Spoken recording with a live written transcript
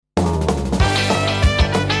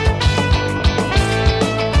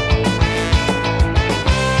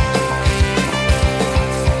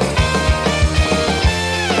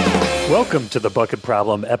Welcome to the Bucket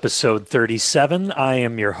Problem, episode 37. I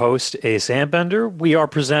am your host, Ace Ambender. We are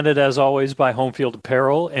presented, as always, by Homefield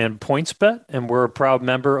Apparel and PointsBet, and we're a proud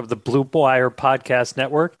member of the Blue Wire Podcast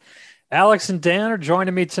Network. Alex and Dan are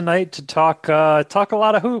joining me tonight to talk a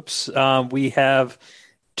lot of hoops. We have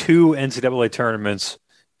two NCAA tournaments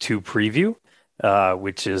to preview,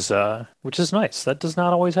 which is nice. That does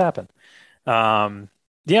not always happen.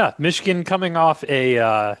 Michigan coming off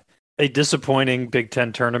a disappointing Big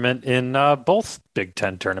Ten tournament in both Big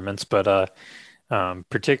Ten tournaments, but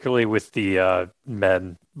particularly with the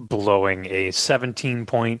men blowing a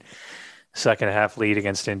 17-point second half lead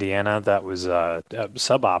against Indiana. That was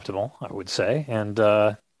suboptimal, I would say, and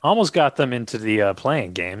almost got them into the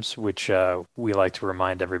playing games, which we like to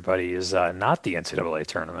remind everybody is not the NCAA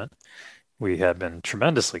tournament. We have been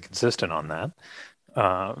tremendously consistent on that.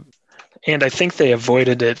 And I think they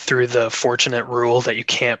avoided it through the fortunate rule that you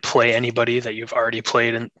can't play anybody that you've already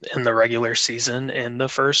played in the regular season in the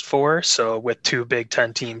first four. So with two Big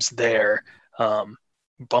Ten teams there,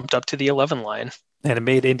 bumped up to the 11 line. And it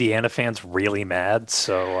made Indiana fans really mad.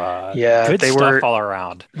 So good stuff all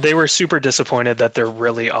around. They were super disappointed that their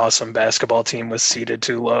really awesome basketball team was seated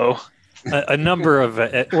too low. A number of,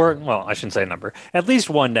 I shouldn't say a number, at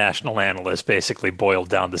least one national analyst basically boiled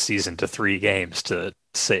down the season to 3 games to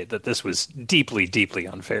say that this was deeply, deeply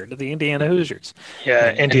unfair to the Indiana Hoosiers.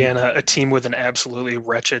 Yeah, Indiana, a team with an absolutely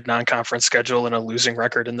wretched non-conference schedule and a losing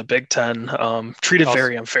record in the Big Ten, treated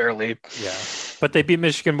very unfairly. Yeah, but they beat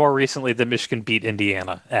Michigan more recently than Michigan beat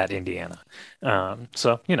Indiana at Indiana. Yeah,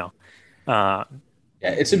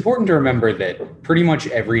 it's important to remember that pretty much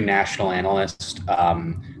every national analyst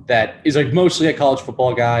that is like mostly a college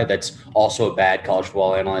football guy that's also a bad college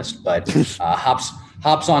football analyst, but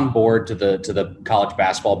hops on board to the college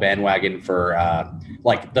basketball bandwagon for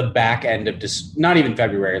like the back end of not even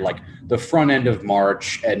February, like the front end of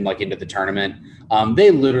March and like into the tournament. They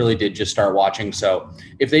literally did just start watching. So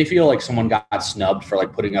if they feel like someone got snubbed for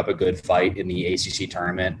like putting up a good fight in the ACC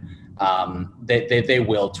tournament, they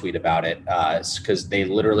will tweet about it because they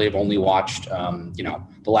literally have only watched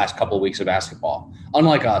the last couple of weeks of basketball.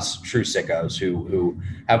 Unlike us, true sickos who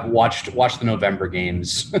have watched the November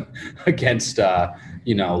games against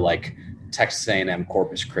like Texas A&M,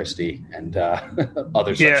 Corpus Christi, and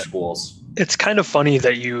other such schools. It's kind of funny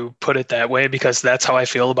that you put it that way because that's how I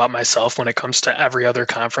feel about myself when it comes to every other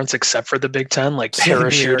conference except for the Big Ten, like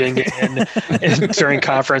parachuting in during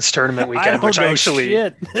conference tournament weekend, which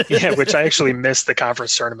I actually missed the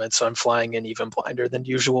conference tournament. So I'm flying in even blinder than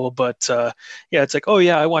usual. But it's like,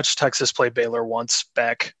 I watched Texas play Baylor once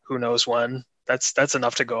back, who knows when. That's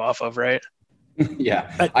enough to go off of, right?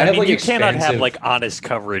 Yeah. I mean, you cannot have like honest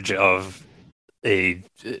coverage of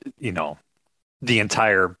the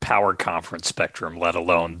entire power conference spectrum, let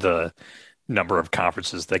alone the number of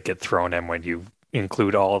conferences that get thrown in when you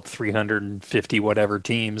include all 350 whatever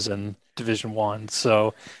teams in Division I.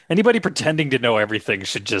 So anybody pretending to know everything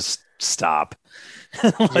should just stop.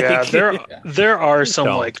 There are some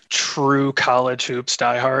like true college hoops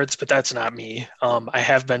diehards, but that's not me. I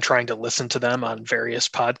have been trying to listen to them on various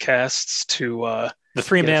podcasts to the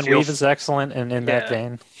 3-man weave is excellent and in that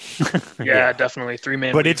vein. Definitely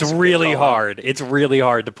 3-man. But it's really hard. It's really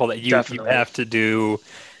hard to pull that. You have to do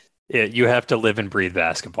it. You have to live and breathe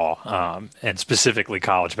basketball, and specifically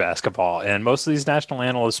college basketball. And most of these national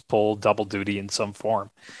analysts pull double duty in some form.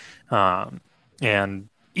 And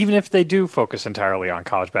even if they do focus entirely on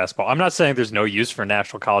college basketball, I'm not saying there's no use for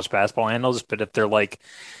national college basketball analysts, but if they're like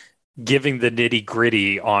giving the nitty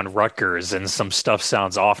gritty on Rutgers and some stuff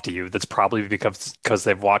sounds off to you, that's probably because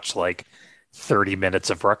they've watched like 30 minutes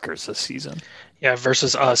of Rutgers this season. Yeah,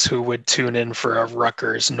 versus us who would tune in for a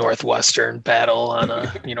Rutgers Northwestern battle on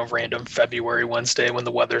a random February Wednesday when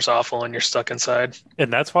the weather's awful and you're stuck inside.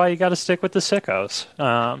 And that's why you got to stick with the sickos.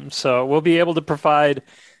 So we'll be able to provide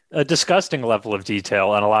a disgusting level of detail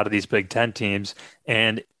on a lot of these Big Ten teams,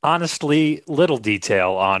 and honestly, little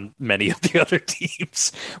detail on many of the other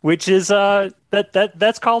teams, which is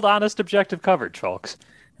that's called honest, objective coverage, folks.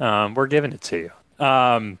 We're giving it to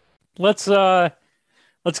you. Let's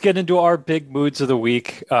get into our big moods of the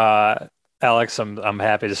week. Alex, I'm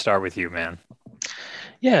happy to start with you, man.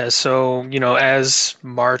 Yeah, so, as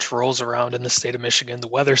March rolls around in the state of Michigan, the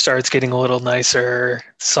weather starts getting a little nicer,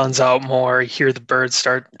 sun's out more, you hear the birds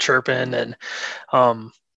start chirping, and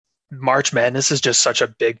March Madness is just such a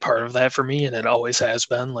big part of that for me, and it always has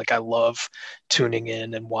been. Like, I love tuning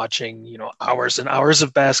in and watching, hours and hours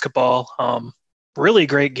of basketball. Really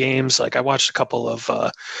great games. Like I watched a couple of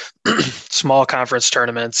small conference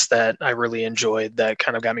tournaments that I really enjoyed that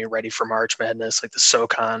kind of got me ready for March Madness. Like the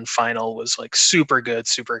SoCon final was like super good,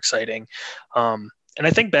 super exciting. And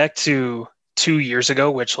I think back to 2 years ago,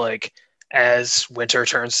 which like as winter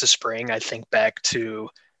turns to spring, I think back to,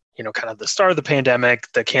 kind of the start of the pandemic,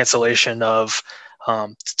 the cancellation of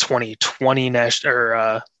 2020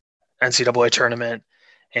 NCAA tournament,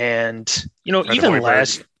 and Fred even Hoiberg.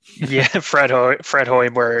 last, yeah, Fred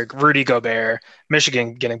Hoiberg, Rudy Gobert,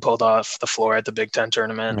 Michigan getting pulled off the floor at the Big Ten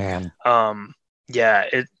tournament. Man. Yeah,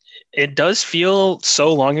 it does feel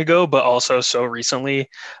so long ago, but also so recently.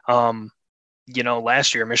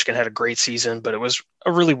 Last year Michigan had a great season, but it was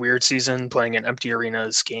a really weird season playing in empty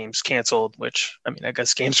arenas, games canceled, which, I mean, I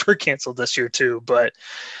guess games were canceled this year too, but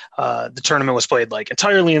the tournament was played like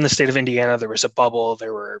entirely in the state of Indiana. There was a bubble.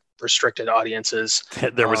 There were restricted audiences.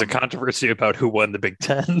 There was a controversy about who won the Big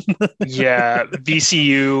Ten. Yeah.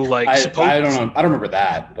 VCU, like, I don't know. I don't remember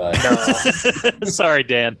that, but no. Sorry,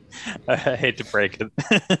 Dan. I hate to break it.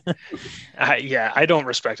 I don't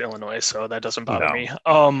respect Illinois, so that doesn't bother me.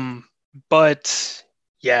 But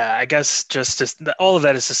yeah, I guess all of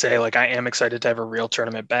that is to say, like, I am excited to have a real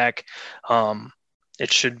tournament back.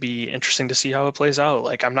 It should be interesting to see how it plays out.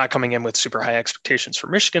 Like, I'm not coming in with super high expectations for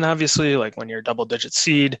Michigan, obviously. Like, when you're a double-digit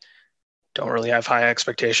seed, don't really have high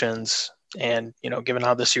expectations. And, given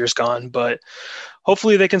how this year's gone, but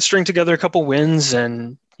hopefully they can string together a couple wins.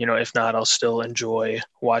 And, if not, I'll still enjoy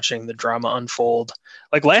watching the drama unfold.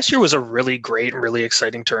 Like, last year was a really great, really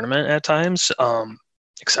exciting tournament at times.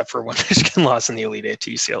 Except for when Michigan lost in the Elite Eight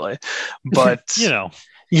to UCLA. But,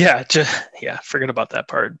 forget about that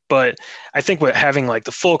part. But I think with having like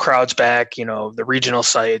the full crowds back, the regional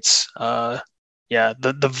sites, the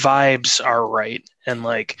vibes are right. And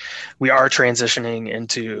like we are transitioning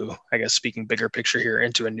into, I guess, speaking bigger picture here,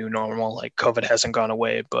 into a new normal. Like COVID hasn't gone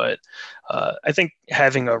away, but I think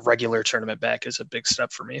having a regular tournament back is a big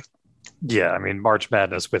step for me. Yeah, I mean, March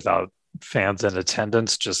Madness without fans in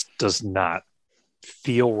attendance just does not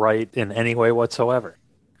feel right in any way whatsoever.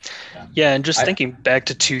 Yeah, and just thinking back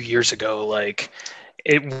to 2 years ago, like,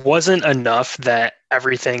 it wasn't enough that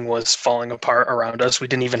everything was falling apart around us. We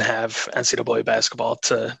didn't even have NCAA basketball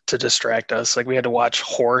to distract us. Like, we had to watch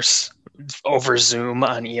horse over Zoom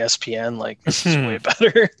on ESPN. Like, this is way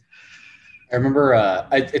better. I remember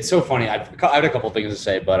it's so funny. I had a couple things to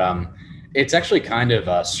say, but it's actually kind of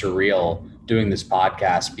surreal doing this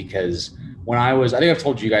podcast, because when I think I've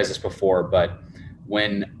told you guys this before, but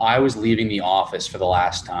when I was leaving the office for the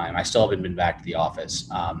last time, I still haven't been back to the office.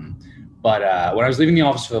 But when I was leaving the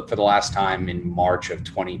office for the last time in March of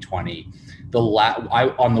 2020,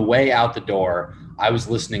 on the way out the door, I was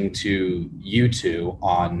listening to you two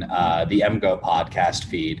on the MGO podcast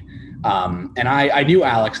feed. And I knew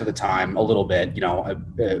Alex at the time a little bit.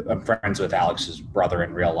 I'm friends with Alex's brother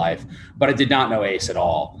in real life, but I did not know Ace at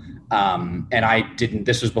all. And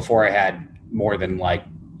this was before I had more than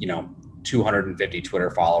 250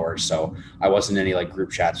 Twitter followers. So I wasn't in any like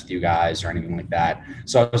group chats with you guys or anything like that.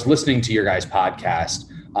 So I was listening to your guys' podcast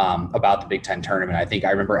about the Big Ten tournament. I think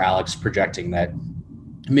I remember Alex projecting that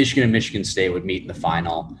Michigan and Michigan State would meet in the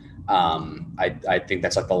final. I think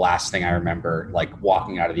that's like the last thing I remember, like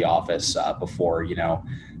walking out of the office before,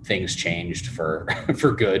 things changed for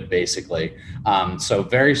good, basically. So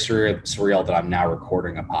very surreal that I'm now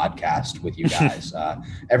recording a podcast with you guys.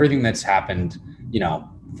 Everything that's happened,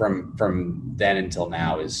 from then until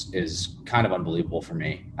now is kind of unbelievable for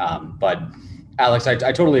me. But Alex, I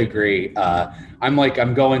totally agree.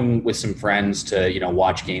 I'm going with some friends to,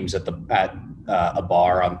 watch games at a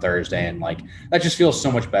bar on Thursday. And like, that just feels so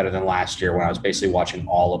much better than last year when I was basically watching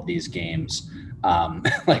all of these games,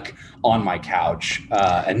 like on my couch,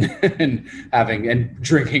 and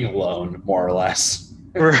drinking alone, more or less.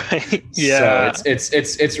 Right. Yeah. So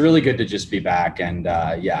it's really good to just be back. And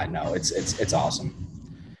it's awesome.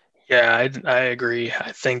 Yeah, I agree.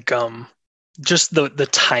 I think just the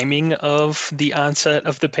timing of the onset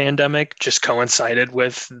of the pandemic just coincided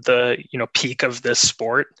with the peak of this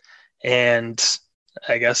sport. And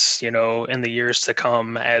I guess, in the years to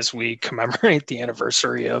come, as we commemorate the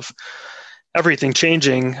anniversary of everything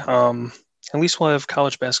changing, at least we'll have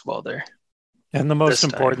college basketball there. And the most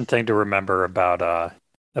important thing to remember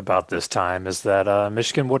about this time is that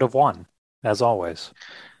Michigan would have won, as always.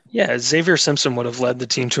 Yeah, Xavier Simpson would have led the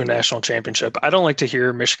team to a national championship. I don't like to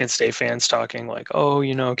hear Michigan State fans talking like, oh,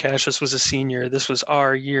 Cassius was a senior. This was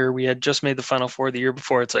our year. We had just made the Final Four the year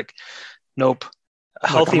before. It's like, nope. A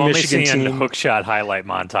healthy Michigan team. Hookshot highlight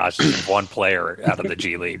montages of one player out of the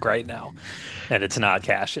G League right now, and it's not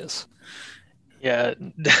Cassius. Yeah,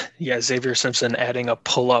 Xavier Simpson adding a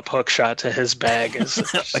pull-up hook shot to his bag is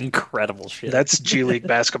incredible shit. That's G League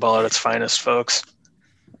basketball at its finest, folks.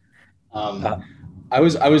 I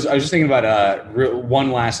was just thinking about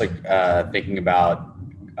one last thinking about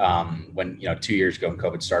when 2 years ago when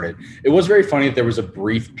COVID started. It was very funny that there was a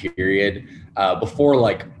brief period before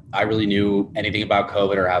like I really knew anything about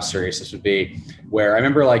COVID or how serious this would be, where I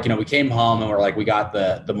remember like we came home and we're like we got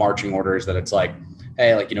the marching orders that it's like,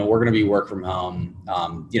 hey, like we're going to be work from home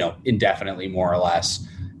indefinitely more or less.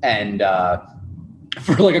 And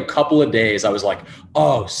for like a couple of days, I was like,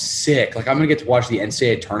 oh, sick. Like, I'm going to get to watch the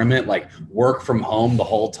NCAA tournament, like work from home the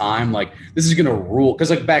whole time. Like, this is going to rule. Cause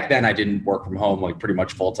like back then I didn't work from home, like pretty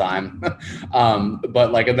much full time.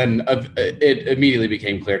 But like, and then it immediately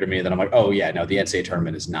became clear to me that I'm like, oh yeah, no, the NCAA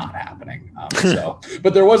tournament is not happening.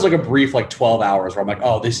 But there was like a brief, like 12 hours where I'm like,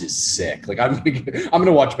 oh, this is sick. Like I'm going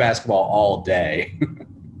to watch basketball all day.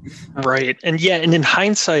 Right. And in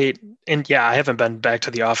hindsight, I haven't been back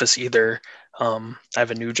to the office either. I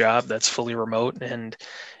have a new job that's fully remote, and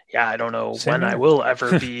I don't know when I will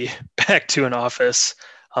ever be back to an office.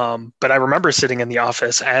 But I remember sitting in the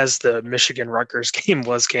office as the Michigan-Rutgers game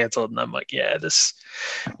was canceled, and I'm like, it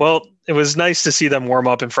was nice to see them warm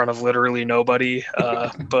up in front of literally nobody.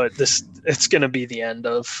 But it's going to be the end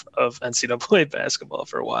of NCAA basketball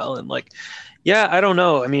for a while. And like, I don't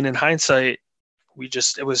know. I mean, in hindsight,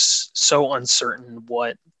 it was so uncertain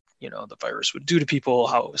what the virus would do to people,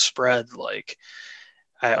 how it was spread. Like,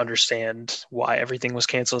 I understand why everything was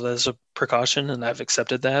canceled as a precaution, and I've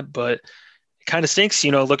accepted that. But it kind of stinks,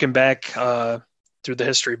 looking back through the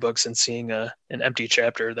history books and seeing an empty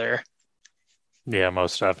chapter there. Yeah,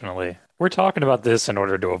 most definitely. We're talking about this in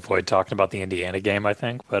order to avoid talking about the Indiana game, I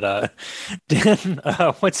think. But Dan,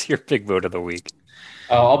 what's your big vote of the week?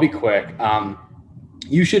 I'll be quick.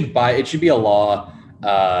 It should be a law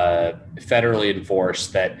federally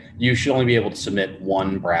enforced that you should only be able to submit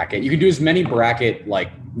one bracket. You can do as many bracket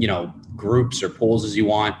groups or pools as you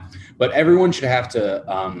want, but everyone should have to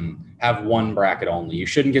have one bracket only. You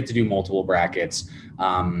shouldn't get to do multiple brackets.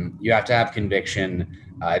 You have to have conviction.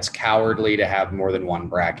 It's cowardly to have more than one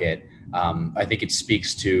bracket. I think it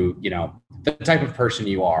speaks to the type of person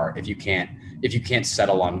you are if you can't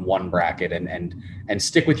settle on one bracket and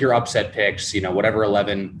stick with your upset picks. Whatever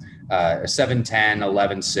 7-10,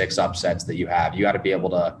 11-6 upsets that you have, you got to be able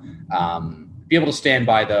to stand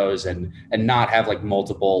by those and not have like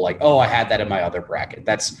multiple, like, oh, I had that in my other bracket.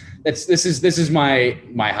 This is my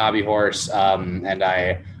hobby horse. And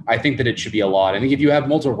I think that it should be a law. I think if you have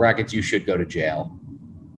multiple brackets, you should go to jail.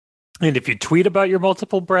 And if you tweet about your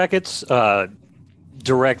multiple brackets,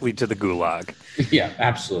 directly to the gulag. Yeah,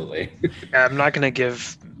 absolutely. I'm not going to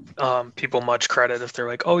give people much credit if they're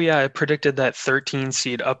like, oh yeah, I predicted that 13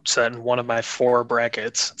 seed upset in one of my 4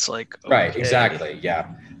 brackets. It's like, okay. Right, exactly. Yeah.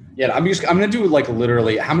 I'm gonna do like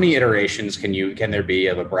literally how many iterations can there be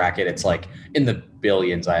of a bracket? It's like in the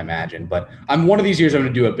billions, I imagine. But one of these years I'm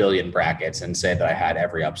gonna do a billion brackets and say that I had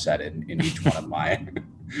every upset in each one of my.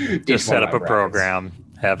 Just set up a program,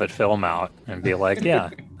 have it fill them out, and be like, yeah,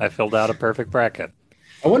 I filled out a perfect bracket.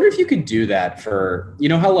 I wonder if you could do that for,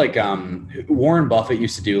 how like Warren Buffett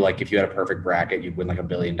used to do, like if you had a perfect bracket, you'd win like $1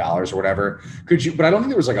 billion or whatever. Could you? But I don't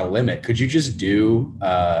think there was like a limit. Could you just do?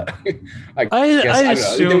 I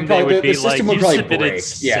assume they would be like, you submitted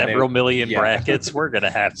several million brackets. We're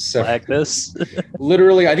gonna have to flag this.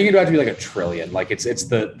 Literally, I think it'd have to be like 1 trillion. Like it's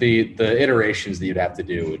the iterations that you'd have to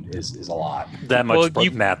do is a lot. That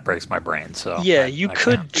much math breaks my brain. So you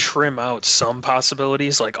could trim out some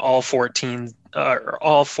possibilities, like all 4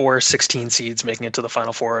 16 seeds making it to the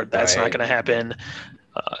Final Four. That's not going to happen.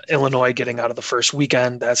 Illinois getting out of the first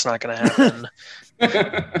weekend. That's not going to happen.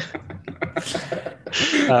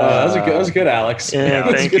 That was good, Alex. Yeah,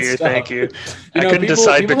 thank you. I couldn't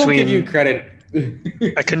decide between. Give you credit.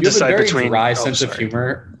 I couldn't decide between. Dry sense of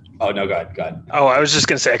humor. Oh no, go ahead. Oh, I was just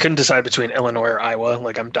going to say I couldn't decide between Illinois or Iowa.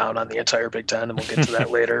 Like I'm down on the entire Big Ten, and we'll get to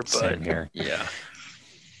that later. But Same here. Yeah,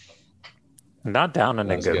 not down in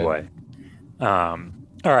a good way. All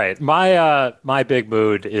right. My big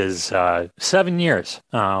mood is 7 years.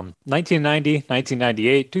 1990,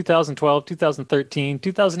 1998, 2012, 2013,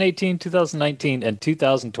 2018, 2019, and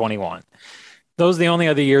 2021. Those are the only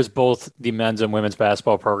other years both the men's and women's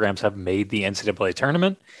basketball programs have made the NCAA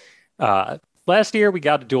tournament. Last year, we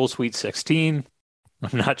got a dual Sweet 16.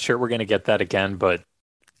 I'm not sure we're going to get that again, but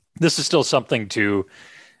this is still something to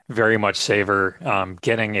very much savor.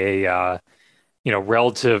 Getting a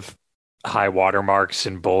relative high watermarks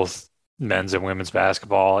in both men's and women's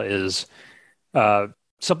basketball is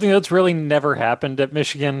something that's really never happened at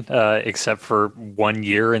Michigan, except for 1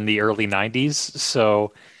 year in the early 90s.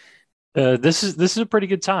 So this is a pretty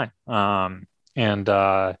good time. And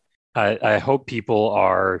I hope people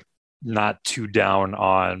are not too down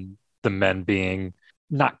on the men being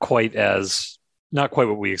not quite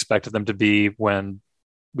what we expected them to be when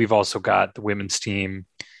we've also got the women's team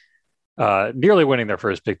nearly winning their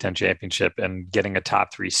first Big Ten championship and getting a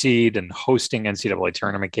top 3 seed and hosting NCAA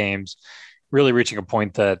tournament games, really reaching a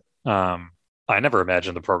point that I never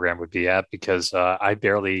imagined the program would be at, because I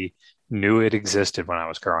barely knew it existed when I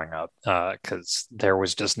was growing up, because there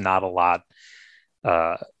was just not a lot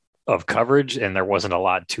of coverage and there wasn't a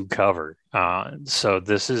lot to cover. So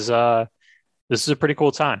this is a pretty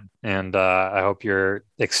cool time, and I hope you're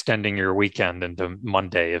extending your weekend into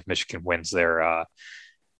Monday if Michigan wins their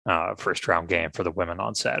first round game for the women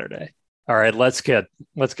on Saturday. All right, let's get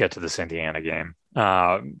to this Indiana game.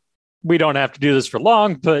 We don't have to do this for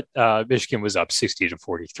long, but Michigan was up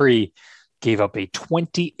 60-43, gave up a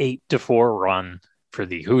 28-4 run for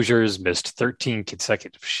the Hoosiers, missed 13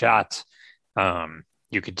 consecutive shots.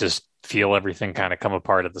 You could just feel everything kind of come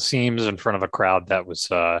apart at the seams in front of a crowd that was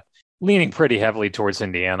leaning pretty heavily towards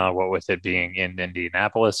Indiana, what with it being in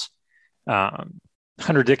Indianapolis.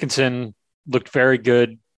 Hunter Dickinson looked very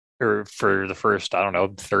good for the first,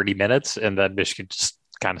 30 minutes, and then Michigan just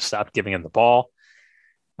kind of stopped giving him the ball.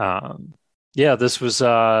 This was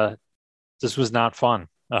not fun.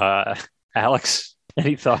 Alex,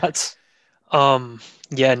 any thoughts?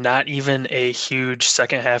 Not even a huge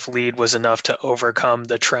second half lead was enough to overcome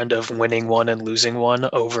the trend of winning one and losing one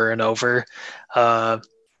over and over.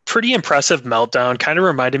 Pretty impressive meltdown. Kind of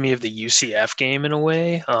reminded me of the UCF game in a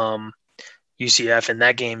way. UCF in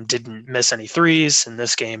that game didn't miss any threes. In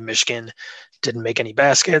this game, Michigan didn't make any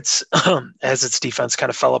baskets as its defense kind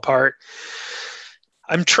of fell apart.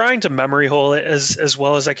 I'm trying to memory hole it as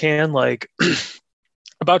well as I can. Like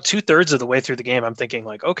about 2/3 of the way through the game, I'm thinking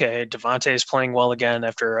like, okay, Devontae is playing well again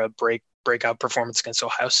after a breakout performance against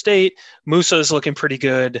Ohio State. Musa is looking pretty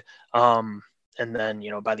good. And then,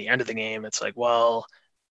 by the end of the game, it's like, well,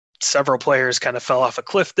 several players kind of fell off a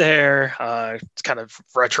cliff there. It's kind of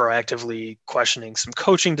retroactively questioning some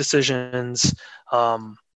coaching decisions.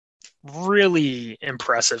 Really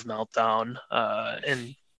impressive meltdown,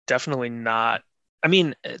 and definitely not. I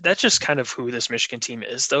mean, that's just kind of who this Michigan team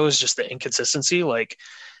is, though, is just the inconsistency. Like,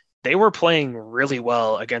 they were playing really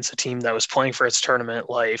well against a team that was playing for its tournament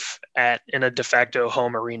life in a de facto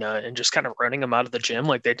home arena and just kind of running them out of the gym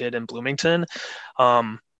like they did in Bloomington.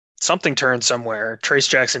 Something turned somewhere. Trace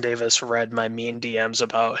Jackson Davis read my mean DMs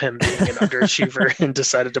about him being an underachiever and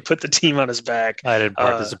decided to put the team on his back. I didn't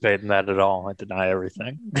participate in that at all. I deny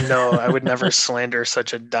everything. No, I would never slander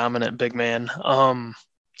such a dominant big man.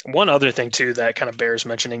 One other thing, too, that kind of bears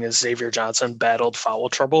mentioning is Xavier Johnson battled foul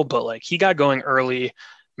trouble, but like he got going early.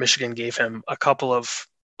 Michigan gave him a couple of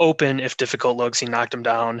open, if difficult, looks. He knocked him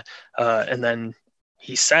down, and then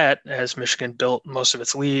he sat as Michigan built most of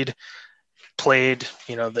its lead, played,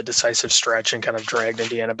 the decisive stretch and kind of dragged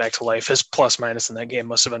Indiana back to life. His plus minus in that game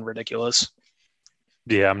must have been ridiculous.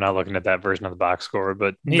 Yeah, I'm not looking at that version of the box score,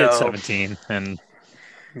 but he had 17 and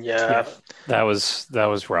yeah, that was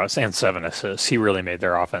where I was saying 7 assists. He really made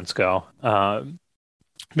their offense go.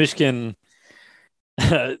 Michigan,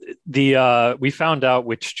 we found out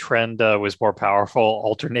which trend was more powerful: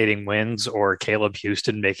 alternating wins or Caleb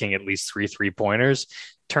Houston making at least 3 3-pointers.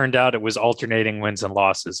 Turned out it was alternating wins and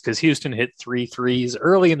losses, because Houston hit 3 threes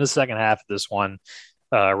early in the second half of this one,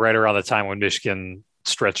 right around the time when Michigan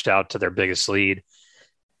stretched out to their biggest lead.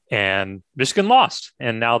 And Michigan lost,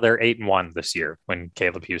 and now they're 8-1 this year when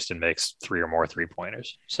Caleb Houston makes 3 or more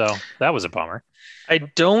 3-pointers. So that was a bummer. I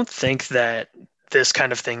don't think that this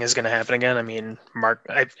kind of thing is going to happen again. I mean,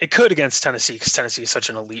 it could against Tennessee, because Tennessee is such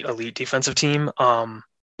an elite defensive team.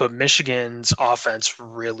 But Michigan's offense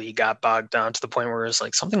really got bogged down to the point where it was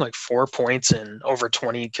like something like 4 points in over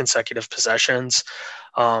 20 consecutive possessions.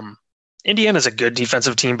 Indiana's a good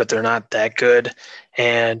defensive team, but they're not that good.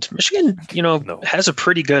 And Michigan, has a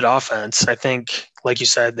pretty good offense. I think, like you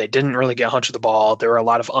said, they didn't really get Hunter the ball. There were a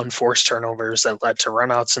lot of unforced turnovers that led to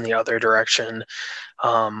runouts in the other direction.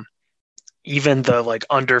 Even the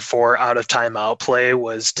under 4 out of timeout play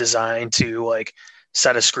was designed to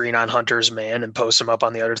set a screen on Hunter's man and post him up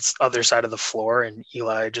on the other side of the floor. And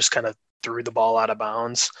Eli just kind of threw the ball out of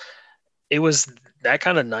bounds. It was that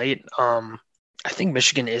kind of night. I think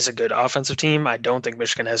Michigan is a good offensive team. I don't think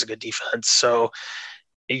Michigan has a good defense. So,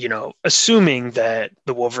 assuming that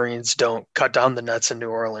the Wolverines don't cut down the nets in New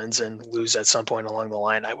Orleans and lose at some point along the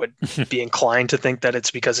line, I would be inclined to think that it's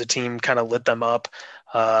because a team kind of lit them up.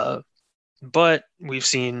 But we've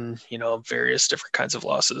seen, various different kinds of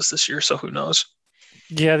losses this year. So who knows?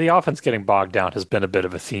 Yeah, the offense getting bogged down has been a bit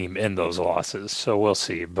of a theme in those losses. So we'll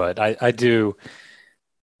see. But I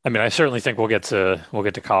certainly think we'll get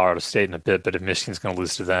to Colorado State in a bit, but if Michigan's going to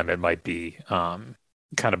lose to them, it might be kind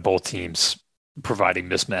of both teams providing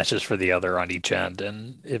mismatches for the other on each end,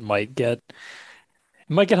 and it might get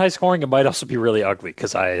might get high scoring. It might also be really ugly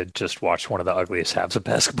because I had just watched one of the ugliest halves of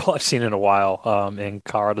basketball I've seen in a while. In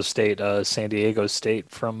Colorado State, San Diego State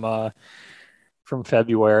from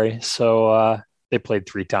February. So they played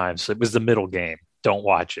 3 times. It was the middle game. Don't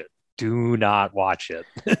watch it. Do not watch it.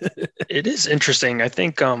 It is interesting. I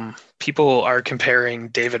think people are comparing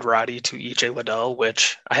David Roddy to EJ Liddell,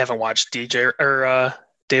 which I haven't watched David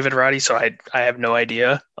Roddy, so I have no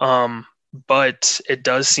idea. But it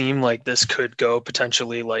does seem like this could go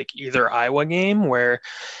potentially like either Iowa game where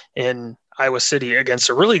in Iowa City against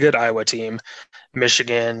a really good Iowa team,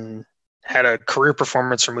 Michigan had a career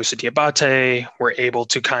performance from Musa Diabate, were able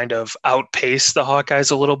to kind of outpace the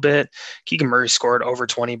Hawkeyes a little bit. Keegan Murray scored over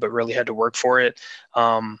 20, but really had to work for it.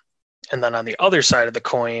 And then on the other side of the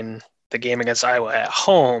coin, the game against Iowa at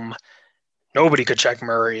home, nobody could check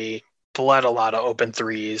Murray, bled a lot of open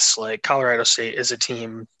threes. Like Colorado State is a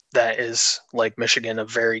team that is like Michigan, a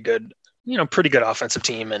very good, pretty good offensive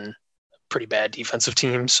team and pretty bad defensive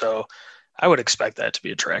team. So I would expect that to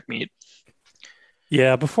be a track meet.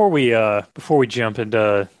 Yeah, before we jump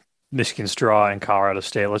into Michigan's draw and Colorado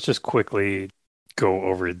State, let's just quickly go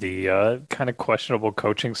over the kind of questionable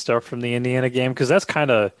coaching stuff from the Indiana game because that's kind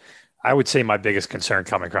of, I would say, my biggest concern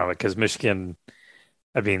coming from it because Michigan,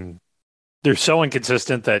 I mean, they're so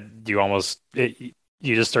inconsistent that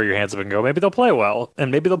you just throw your hands up and go, maybe they'll play well, and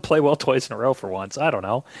maybe they'll play well twice in a row for once. I don't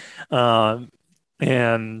know.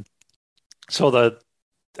 And so the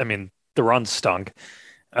run stunk.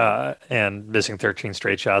 And missing 13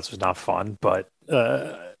 straight shots was not fun, but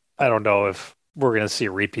I don't know if we're going to see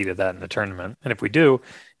a repeat of that in the tournament. And if we do,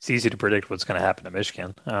 it's easy to predict what's going to happen to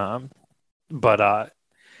Michigan. But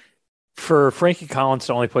for Frankie Collins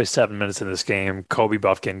to only play 7 minutes in this game, Kobe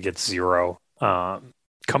Buffkin gets 0.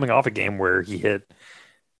 Coming off a game where he hit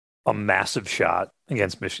a massive shot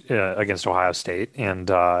against Ohio State, and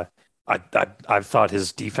I've thought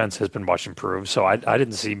his defense has been much improved, so I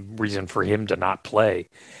didn't see reason for him to not play.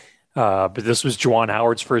 But this was Juwan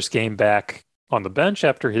Howard's first game back on the bench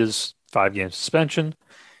after his 5-game suspension,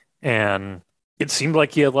 and it seemed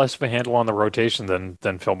like he had less of a handle on the rotation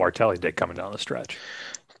than Phil Martelli did coming down the stretch.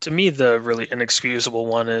 To me, the really inexcusable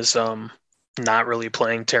one is not really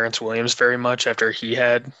playing Terrence Williams very much after he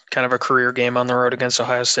had kind of a career game on the road against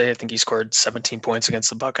Ohio State. I think he scored 17 points against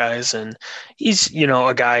the Buckeyes, and he's,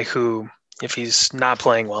 a guy who, if he's not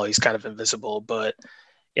playing well, he's kind of invisible. But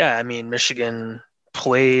yeah, I mean, Michigan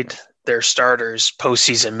played their starters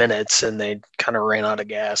postseason minutes and they kind of ran out of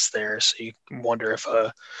gas there. So you wonder if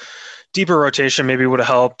a deeper rotation maybe would have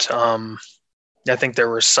helped. I think there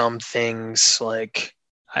were some things like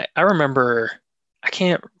I remember, I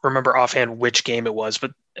can't remember offhand which game it was,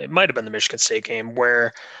 but it might have been the Michigan State game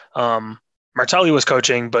where Martelli was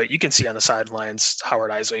coaching, but you can see on the sidelines Howard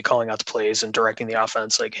Isley calling out the plays and directing the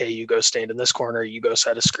offense like, hey, you go stand in this corner, you go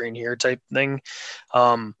set a screen here type thing.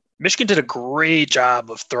 Michigan did a great job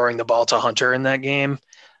of throwing the ball to Hunter in that game.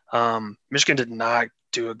 Michigan did not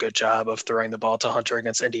do a good job of throwing the ball to Hunter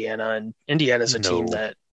against Indiana, and Indiana is a team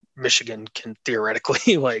that Michigan can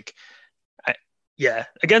theoretically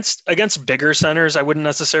against bigger centers, I wouldn't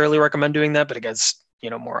necessarily recommend doing that, but against,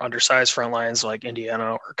 more undersized front lines like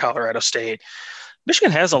Indiana or Colorado State,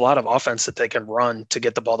 Michigan has a lot of offense that they can run to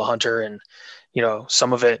get the ball to Hunter. And,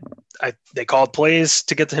 some of it, they called plays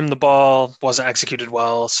to get him the ball, wasn't executed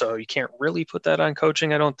well. So you can't really put that on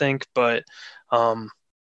coaching, I don't think. But,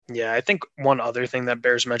 I think one other thing that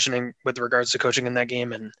bears mentioning with regards to coaching in that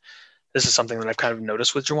game, and this is something that I've kind of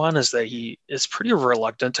noticed with Juwan, is that he is pretty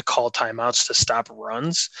reluctant to call timeouts to stop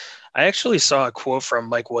runs. I actually saw a quote from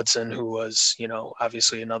Mike Woodson, who was,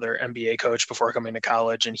 obviously another NBA coach before coming to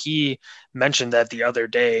college. And he mentioned that the other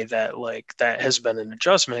day that that has been an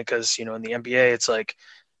adjustment because, in the NBA, it's like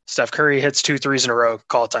Steph Curry hits 2 threes in a row,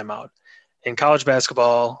 call a timeout. In college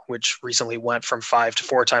basketball, which recently went from 5 to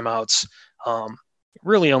 4 timeouts,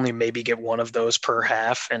 really only maybe get one of those per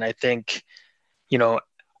half. And I think,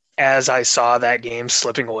 as I saw that game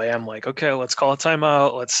slipping away, I'm like, okay, let's call a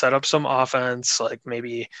timeout. Let's set up some offense, like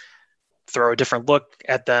maybe throw a different look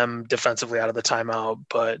at them defensively out of the timeout.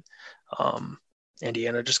 But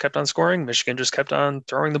Indiana just kept on scoring. Michigan just kept on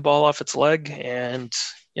throwing the ball off its leg. And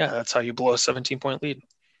yeah, that's how you blow a 17-point lead.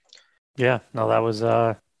 Yeah, no, that was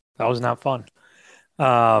not fun.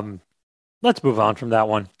 Let's move on from that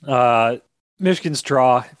one. Michigan's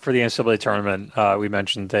draw for the NCAA tournament. We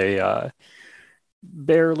mentioned they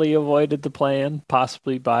barely avoided the play-in,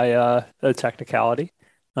 possibly by a technicality.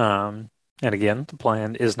 And again, the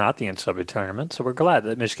plan is not the NCAA tournament, so we're glad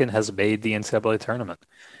that Michigan has made the NCAA tournament.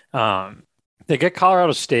 They get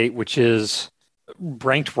Colorado State, which is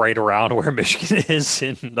ranked right around where Michigan is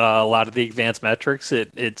in a lot of the advanced metrics.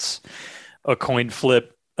 It's a coin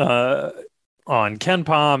flip on Ken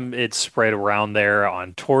Palm. It's right around there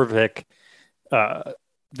on Torvik.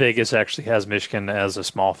 Vegas actually has Michigan as a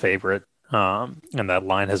small favorite. And that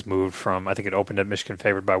line has moved from, I think it opened at Michigan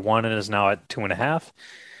favored by 1 and is now at 2.5.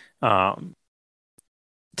 Um,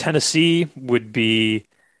 Tennessee would be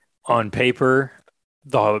on paper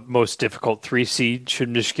the most difficult 3 seed should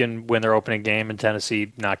Michigan win their opening game and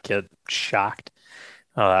Tennessee not get shocked.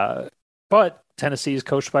 But Tennessee is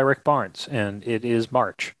coached by Rick Barnes, and it is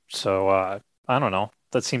March. So I don't know.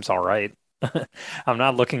 That seems all right. I'm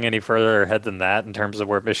not looking any further ahead than that in terms of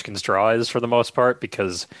where Michigan's draw is for the most part,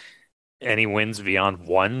 because any wins beyond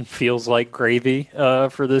 1 feels like gravy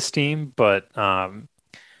for this team. But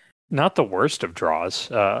not the worst of draws,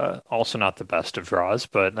 also not the best of draws,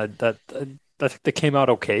 but I think they came out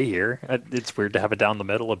okay here. It's weird to have a down the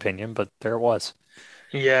middle opinion, but there it was.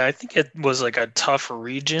 Yeah, I think it was like a tough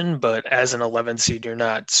region, but as an 11 seed, you're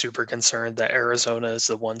not super concerned that Arizona is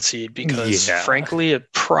the 1 seed because, frankly,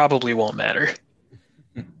 it probably won't matter.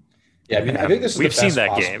 Yeah, I mean, I think this is we've the best seen that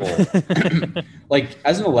possible. Game. Like,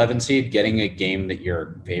 as an 11 seed, getting a game that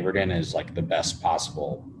you're favored in is like the best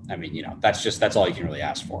possible. I mean, that's all you can really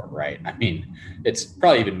ask for, right? I mean, it's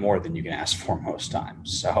probably even more than you can ask for most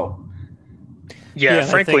times. So, yeah,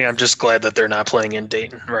 frankly, I'm just glad that they're not playing in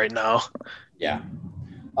Dayton right now. Yeah.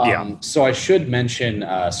 So I should mention,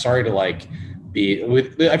 sorry to I feel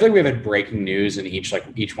like we've had breaking news in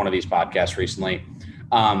each one of these podcasts recently.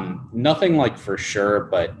 Nothing for sure,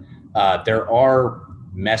 but there are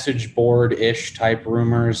message board-ish type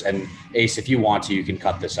rumors, and Ace, if you want to, you can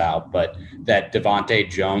cut this out, but that Devontae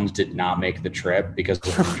Jones did not make the trip because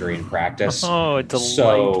of injury in practice. Oh,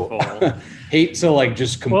 delightful. So, hate to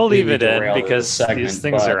just completely we'll leave it in because segment, these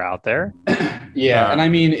things are out there. Yeah, and I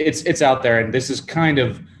mean, it's out there, and this is kind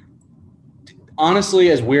of,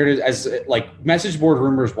 honestly, as weird as message board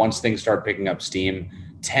rumors, once things start picking up steam,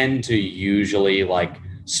 tend to usually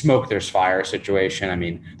smoke there's fire situation. I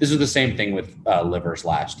mean, this is the same thing with Livers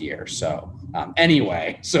last year. So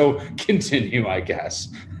anyway, so continue, I guess.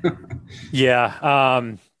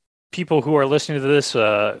 Yeah. People who are listening to this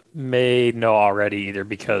may know already, either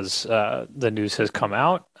because the news has come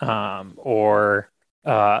out or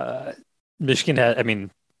Michigan had, I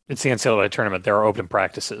mean, it's the NCAA tournament. There are open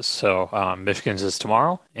practices. So Michigan's is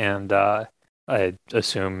tomorrow. And I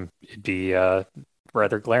assume it'd be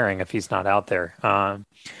rather glaring if he's not out there.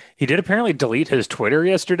 He did apparently delete his Twitter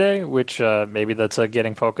yesterday, which maybe that's a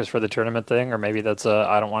getting focused for the tournament thing, or maybe that's a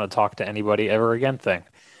I don't want to talk to anybody ever again thing.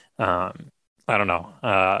 I don't know.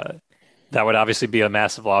 That would obviously be a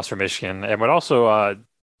massive loss for Michigan, and would also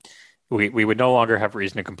we would no longer have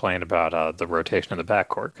reason to complain about the rotation of the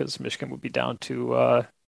backcourt, because Michigan would be down to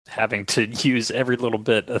having to use every little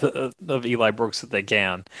bit of Eli Brooks that they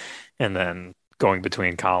can, and then going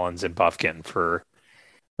between Collins and Bufkin for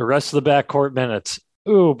the rest of the backcourt minutes.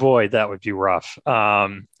 Oh boy, that would be rough.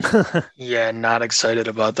 Yeah, not excited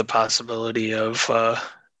about the possibility of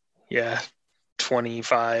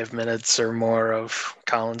 25 minutes or more of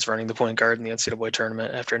Collins running the point guard in the NCAA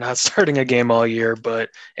tournament after not starting a game all year. But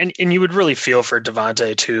and you would really feel for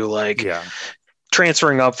Devontae too,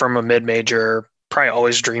 transferring up from a mid-major, probably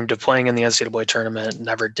always dreamed of playing in the NCAA tournament,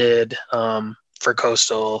 never did. For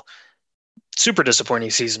Coastal, super disappointing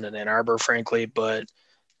season in Ann Arbor, frankly, but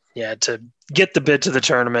yeah, to get the bid to the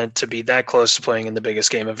tournament, to be that close to playing in the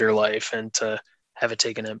biggest game of your life, and to have it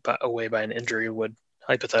taken away by an injury would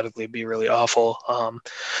hypothetically be really awful.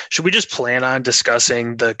 Should we just plan on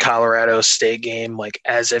discussing the Colorado State game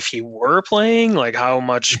as if he were playing? How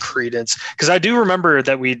much credence? Because I do remember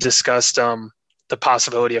that we discussed the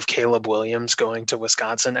possibility of Caleb Williams going to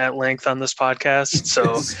Wisconsin at length on this podcast.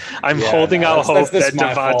 So I'm holding out hope that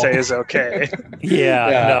Devontae is okay.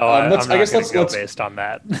 Let's go based on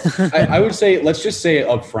that. I would say, let's just say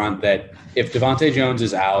up front that if Devontae Jones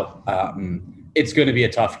is out, it's going to be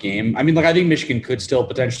a tough game. I mean, I think Michigan could still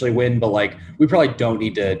potentially win, but we probably don't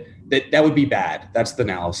need to, that would be bad. That's the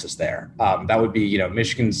analysis there. That would be,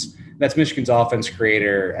 Michigan's offense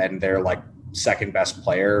creator and their second best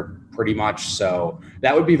player pretty much. So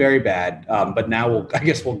that would be very bad. But now I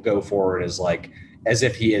guess we'll go forward as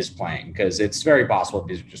if he is playing, because it's very possible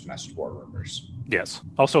these are just message board rumors. Yes.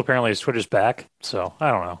 Also, apparently his Twitter's back. So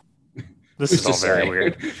I don't know. This is all very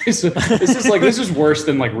weird. This is worse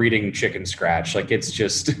than reading chicken scratch. It's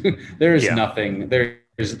just, there's nothing,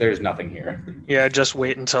 there's nothing here. Yeah. Just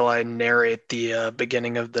wait until I narrate the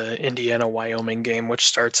beginning of the Indiana-Wyoming game, which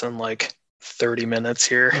starts in 30 minutes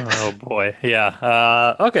here. Oh boy.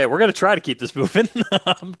 Yeah. Okay. We're going to try to keep this moving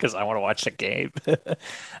because I want to watch the game.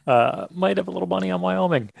 Might have a little money on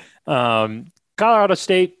Wyoming. Colorado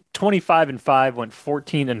State 25-5, went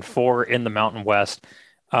 14-4 in the Mountain West.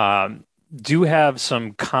 Do have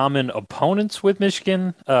some common opponents with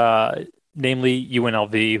Michigan, namely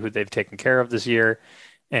UNLV, who they've taken care of this year,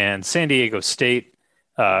 and San Diego State,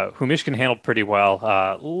 who Michigan handled pretty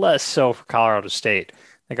well. Less so for Colorado State.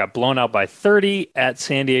 They got blown out by 30 at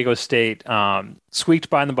San Diego State, squeaked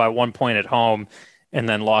by them by 1 point at home, and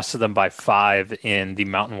then lost to them by 5 in the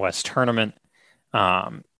Mountain West tournament.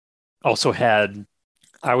 Also had,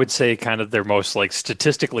 I would say, kind of their most like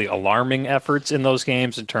statistically alarming efforts in those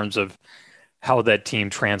games in terms of how that team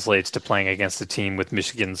translates to playing against a team with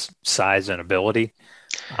Michigan's size and ability.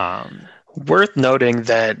 Worth noting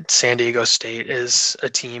that San Diego State is a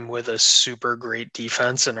team with a super great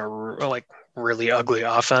defense and a like really ugly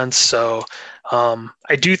offense. So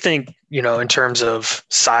I do think, in terms of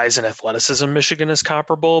size and athleticism, Michigan is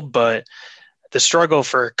comparable, but the struggle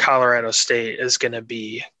for Colorado State is going to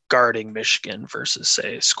be guarding Michigan versus,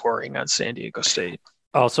 say, scoring on San Diego State.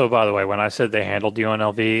 Also, by the way, when I said they handled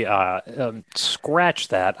UNLV, scratch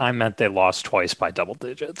that. I meant they lost twice by double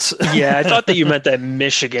digits. Yeah, I thought that you meant that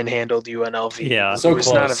Michigan handled UNLV. Yeah, so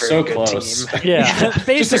close. Not a very good close. Team. Yeah,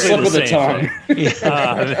 basically the same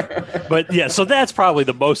thing. But yeah, so that's probably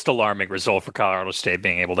the most alarming result for Colorado State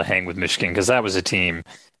being able to hang with Michigan, because that was a team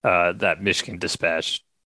that Michigan dispatched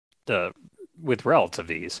with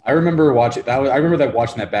relative ease. I remember watching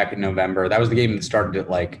that back in November. That was the game that started at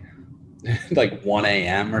like 1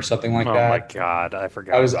 a.m. or something like that. Oh my God, I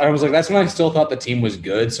forgot. I was like, that's when I still thought the team was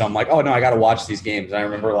good. So I'm like, oh no, I got to watch these games. And I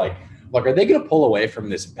remember like, are they going to pull away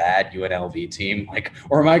from this bad UNLV team? Like,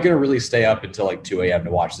 or am I going to really stay up until like 2 a.m.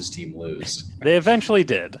 to watch this team lose? They eventually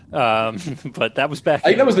did. But that was back. I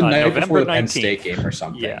think that was the night November before the 19th. Penn State game or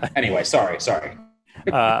something. Yeah. Anyway, sorry.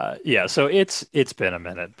 Yeah. So it's been a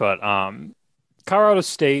minute, but Colorado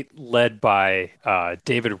State led by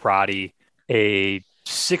David Roddy, a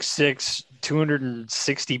 6'6",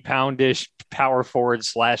 260-poundish power forward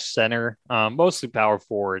 / center, mostly power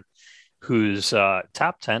forward, who's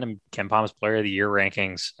top 10 in Ken Palm's Player of the Year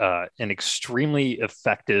rankings, an extremely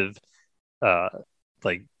effective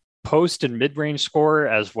like post and mid-range scorer,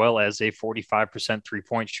 as well as a 45%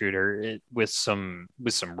 three-point shooter with some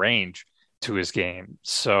range to his game.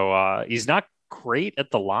 So he's not great at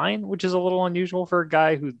the line, which is a little unusual for a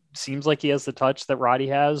guy who seems like he has the touch that Roddy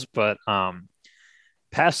has, but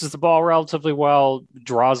passes the ball relatively well,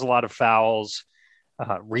 draws a lot of fouls,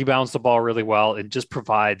 rebounds the ball really well, and just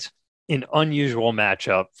provides an unusual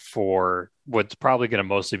matchup for what's probably going to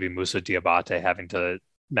mostly be Moussa Diabate having to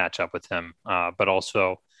match up with him. But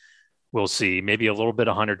also, we'll see maybe a little bit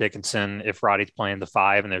of Hunter Dickinson if Roddy's playing the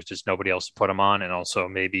 5 and there's just nobody else to put him on, and also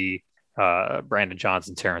maybe Brandon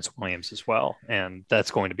Johnson, Terrence Williams as well. And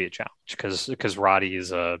that's going to be a challenge because Roddy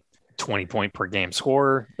is a 20-point per game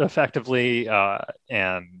scorer effectively,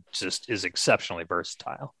 and just is exceptionally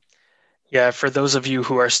versatile. Yeah, for those of you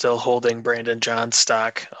who are still holding Brandon John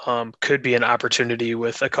stock, could be an opportunity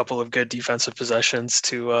with a couple of good defensive possessions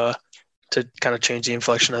to kind of change the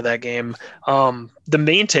inflection of that game. The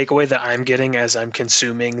main takeaway that I'm getting as I'm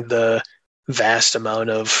consuming the vast amount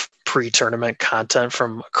of pre-tournament content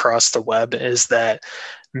from across the web is that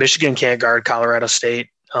Michigan can't guard Colorado State.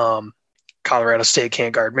 Colorado State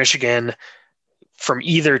can't guard Michigan. From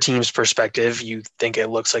either team's perspective, you think it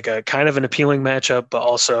looks like a kind of an appealing matchup, but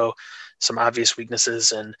also some obvious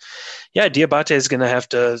weaknesses. And yeah, Diabate is going to have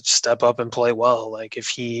to step up and play well. Like if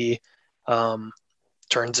he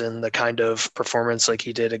turns in the kind of performance like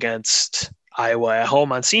he did against Iowa at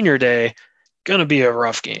home on senior day, going to be a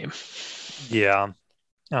rough game. Yeah.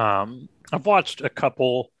 I've watched a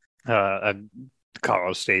couple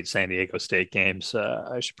Colorado State, San Diego State games.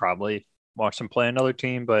 I should probably watch them play another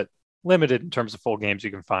team, but limited in terms of full games you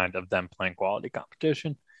can find of them playing quality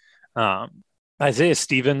competition. Isaiah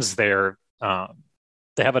Stevens, they have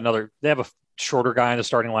a shorter guy in the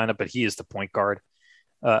starting lineup, but he is the point guard.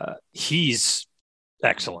 He's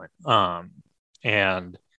excellent,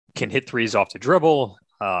 and can hit threes off the dribble.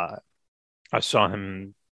 I saw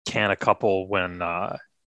him can a couple when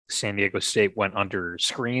San Diego State went under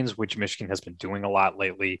screens, which Michigan has been doing a lot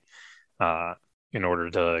lately, in order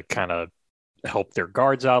to kind of help their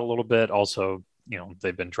guards out a little bit. Also,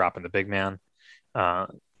 they've been dropping the big man.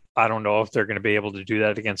 I don't know if they're going to be able to do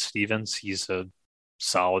that against Stevens. He's a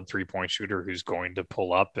solid 3-point shooter who's going to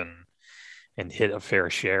pull up and hit a fair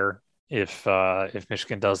share if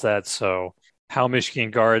Michigan does that. So how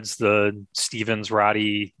Michigan guards the Stevens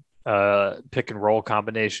Roddy pick and roll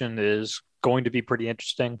combination is going to be pretty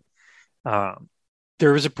interesting.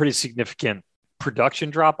 There was a pretty significant production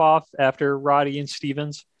drop off after Roddy and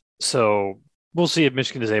Stevens. So we'll see if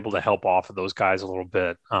Michigan is able to help off of those guys a little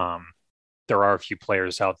bit. there are a few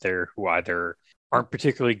players out there who either aren't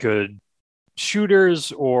particularly good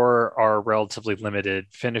shooters or are relatively limited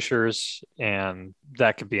finishers, and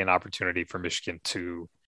that could be an opportunity for Michigan to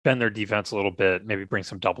bend their defense a little bit, maybe bring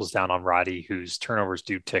some doubles down on Roddy, whose turnovers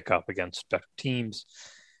do tick up against better teams,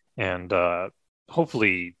 and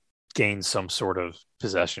hopefully gain some sort of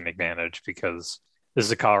possession advantage, because this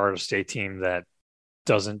is a Colorado State team that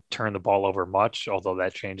doesn't turn the ball over much, although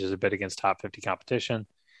that changes a bit against top 50 competition.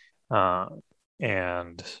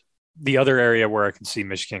 And the other area where I can see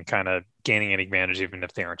Michigan kind of gaining an advantage, even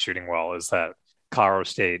if they aren't shooting well, is that Colorado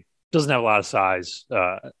State doesn't have a lot of size.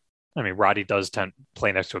 Roddy does tend to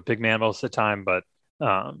play next to a big man most of the time, but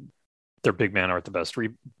their big men aren't the best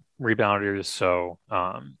rebounders. So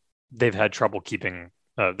they've had trouble keeping,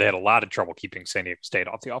 they had a lot of trouble keeping San Diego State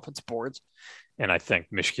off the offensive boards. And I think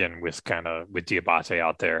Michigan with Diabate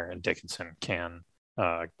out there and Dickinson can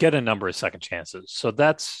get a number of second chances. So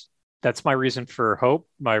that's my reason for hope.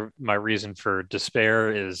 My reason for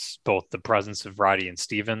despair is both the presence of Roddy and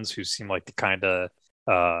Stevens, who seem like the kind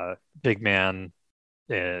of big man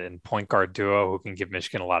and point guard duo who can give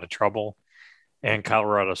Michigan a lot of trouble. And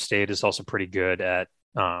Colorado State is also pretty good at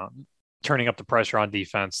turning up the pressure on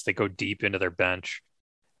defense. They go deep into their bench.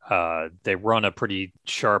 They run a pretty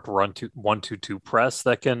sharp 1-2-2 press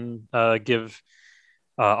that can give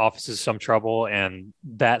offenses some trouble, and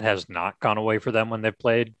that has not gone away for them when they've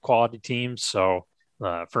played quality teams. So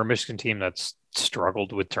for a Michigan team that's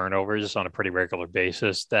struggled with turnovers on a pretty regular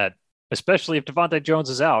basis, that especially if Devontae Jones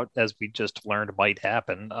is out, as we just learned might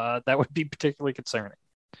happen, that would be particularly concerning.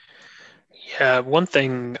 Yeah, one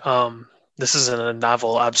thing, this isn't a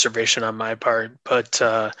novel observation on my part, but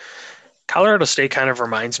Colorado State kind of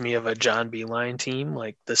reminds me of a John Beilein team,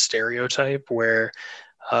 like the stereotype where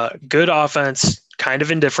good offense, kind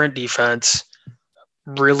of indifferent defense,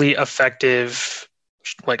 really effective,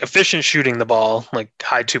 like efficient shooting the ball, like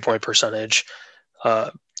high 2-point percentage,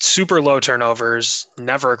 super low turnovers,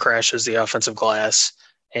 never crashes the offensive glass,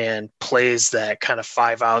 and plays that kind of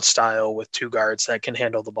 5-out style with two guards that can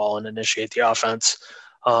handle the ball and initiate the offense.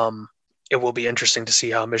 It will be interesting to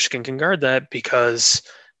see how Michigan can guard that because,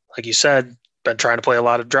 like you said, been trying to play a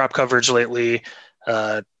lot of drop coverage lately,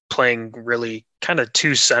 playing really kind of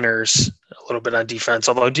two centers, a little bit on defense,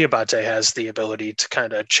 although Diabate has the ability to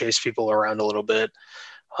kind of chase people around a little bit.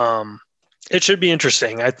 It should be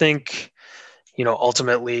interesting. I think,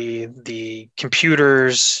 ultimately the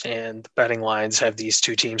computers and the betting lines have these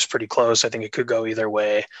two teams pretty close. I think it could go either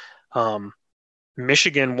way.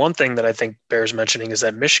 Michigan, one thing that I think bears mentioning is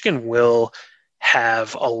that Michigan will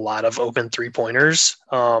have a lot of open three-pointers.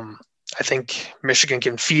 I think Michigan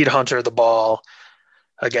can feed Hunter the ball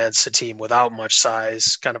against a team without much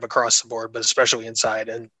size, kind of across the board, but especially inside.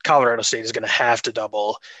 And Colorado State is going to have to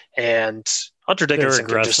double. And Hunter Dickinson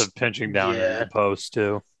they're aggressive pinching down into the post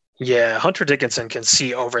too. Yeah, Hunter Dickinson can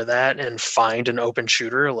see over that and find an open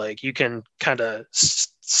shooter. Like you can kind of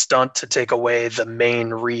stunt to take away the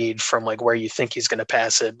main read from like where you think he's going to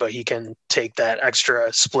pass it, but he can take that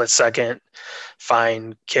extra split second,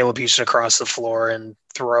 find Caleb Houston across the floor and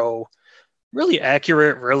throw really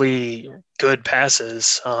accurate, really good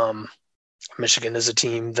passes. Michigan is a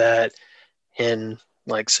team that in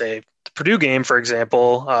like say the Purdue game, for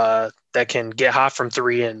example, that can get hot from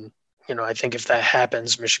three. And, I think if that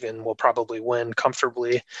happens, Michigan will probably win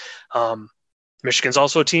comfortably. Michigan's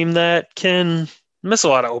also a team that can miss a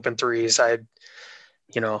lot of open threes.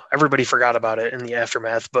 Everybody forgot about it in the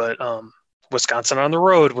aftermath, but Wisconsin on the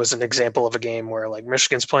road was an example of a game where like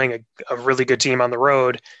Michigan's playing a really good team on the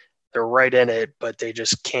road. They're right in it, but they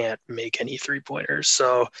just can't make any three-pointers.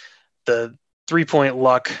 So the three-point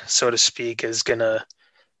luck, so to speak, is going to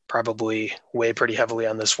probably weigh pretty heavily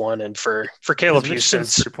on this one. And for Caleb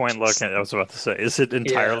Houston's three-point luck, I was about to say, is it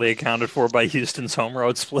entirely accounted for by Houston's home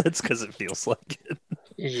road splits? Because it feels like it.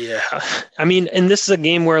 Yeah. And this is a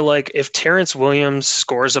game where like if Terrence Williams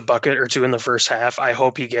scores a bucket or two in the first half, I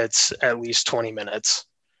hope he gets at least 20 minutes.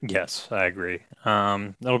 Yes, I agree.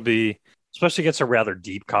 That'll be, especially against a rather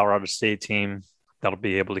deep Colorado State team, that'll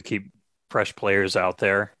be able to keep fresh players out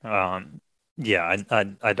there. I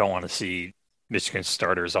don't want to see Michigan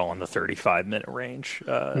starters all in the 35-minute range.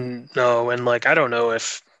 No, and like I don't know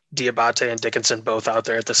if Diabate and Dickinson both out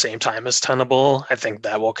there at the same time is tenable. I think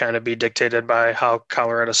that will kind of be dictated by how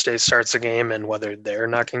Colorado State starts the game and whether they're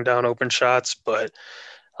knocking down open shots. But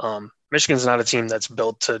Michigan's not a team that's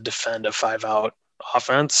built to defend a 5-out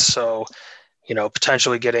offense. So,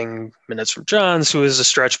 potentially getting minutes from Johns, who is a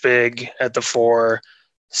stretch big at the 4,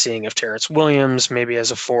 seeing if Terrence Williams maybe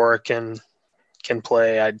as a 4 can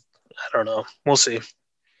play. I don't know. We'll see.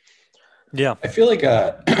 Yeah, I feel like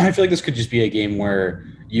this could just be a game where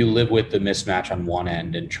you live with the mismatch on one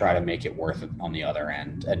end and try to make it worth it on the other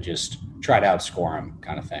end and just try to outscore them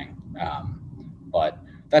kind of thing. But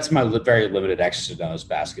that's my very limited X's and O's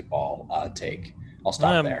basketball take. I'll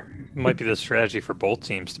stop there. Might be the strategy for both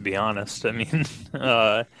teams, to be honest. I mean,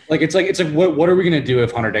 it's like what are we gonna do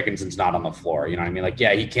if Hunter Dickinson's not on the floor? You know what I mean? Like,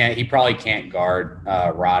 yeah, he probably can't guard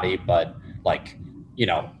Roddy, but like, you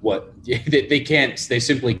know what, they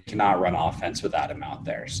simply cannot run offense without him out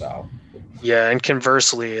there. So yeah, and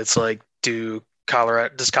conversely, it's like, does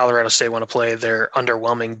Colorado State want to play their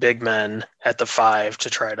underwhelming big men at the 5 to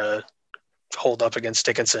try to hold up against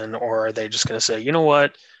Dickinson, or are they just going to say, you know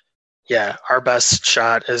what? Yeah, our best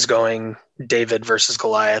shot is going David versus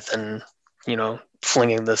Goliath, and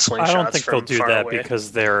flinging the slingshots. I don't think they'll do that away.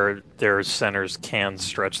 because their centers can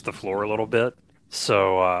stretch the floor a little bit.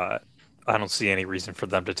 So I don't see any reason for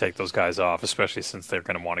them to take those guys off, especially since they're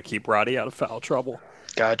going to want to keep Roddy out of foul trouble.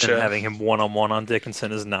 Gotcha. And having him one-on-one on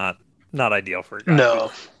Dickinson is not ideal for a guy.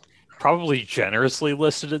 No. Probably generously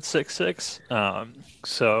listed at 6'6".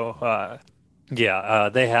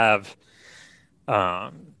 They have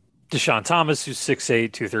Deshaun Thomas, who's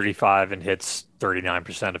 6'8", 235, and hits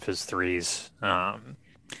 39% of his threes.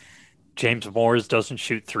 James Moores doesn't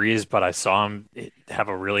shoot threes, but I saw him have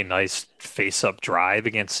a really nice face-up drive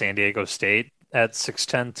against San Diego State at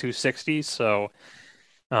 6'10", 260. So,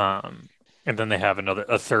 and then they have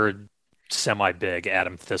a third semi-big,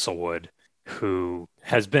 Adam Thistlewood, who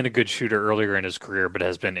has been a good shooter earlier in his career, but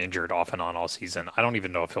has been injured off and on all season. I don't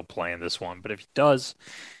even know if he'll play in this one, but if he does,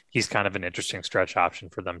 he's kind of an interesting stretch option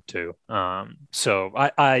for them too. So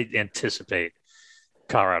I anticipate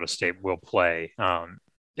Colorado State will play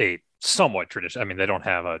a somewhat traditional. I mean, they don't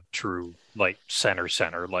have a true like center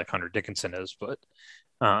like Hunter Dickinson is, but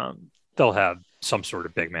they'll have some sort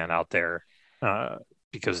of big man out there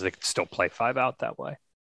because they can still play 5 out that way.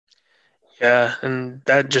 Yeah, and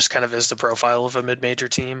that just kind of is the profile of a mid-major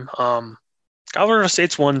team. Colorado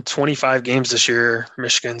State's won 25 games this year.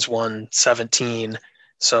 Michigan's won 17.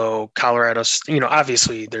 So Colorado's,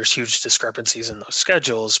 obviously there's huge discrepancies in those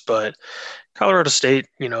schedules, but Colorado State,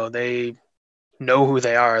 they know who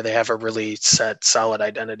they are. They have a really set, solid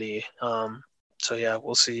identity. So yeah,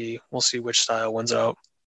 we'll see which style wins out.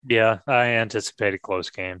 Yeah, I anticipate a close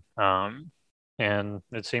game. And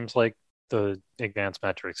it seems like the advanced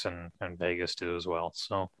metrics and Vegas do as well.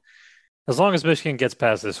 So as long as Michigan gets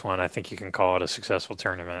past this one, I think you can call it a successful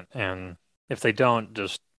tournament. And if they don't,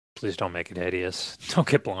 just please don't make it hideous. Don't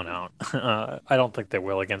get blown out. I don't think they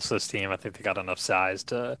will against this team. I think they got enough size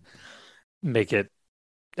to make it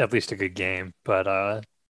at least a good game. But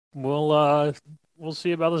we'll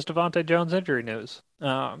see about this Devontae Jones injury news.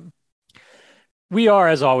 We are,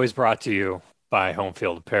 as always, brought to you by Home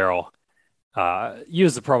Field Apparel.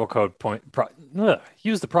 Use the promo code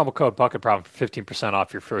Bucket Problem for 15%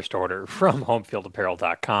 off your first order from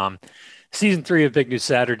homefieldapparel.com. Season 3 of Big News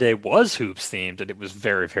Saturday was hoops themed, and it was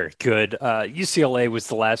very, very good. UCLA was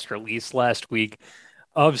the last release last week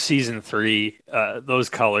of Season 3. Those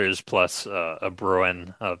colors plus a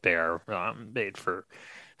Bruin bear made for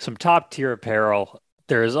some top tier apparel.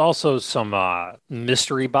 There is also some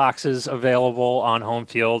mystery boxes available on Home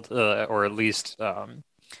Field, or at least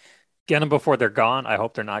get them before they're gone. I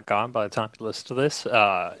hope they're not gone by the time you listen to this.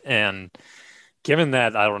 And given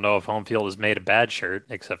that I don't know if Home Field has made a bad shirt,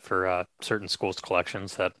 except for certain schools'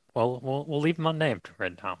 collections that, well, we'll leave them unnamed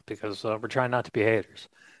right now because we're trying not to be haters.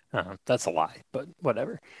 That's a lie, but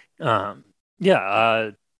whatever.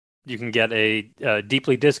 You can get a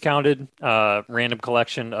deeply discounted random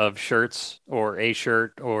collection of shirts, or a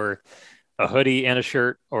shirt, or a hoodie and a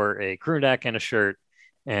shirt, or a crew neck and a shirt.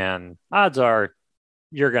 And odds are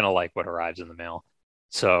you're going to like what arrives in the mail.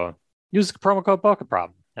 So use the promo code Bucket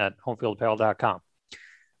Problem at homefieldapparel.com.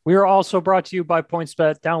 We are also brought to you by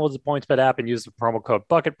PointsBet. Download the PointsBet app and use the promo code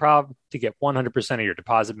BucketProb to get 100% of your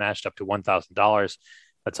deposit matched up to $1,000.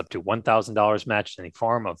 That's up to $1,000 matched in any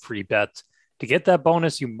form of free bets. To get that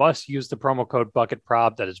bonus, you must use the promo code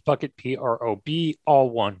BucketProb. That is Bucket, P-R-O-B, all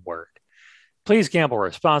one word. Please gamble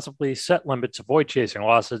responsibly, set limits, avoid chasing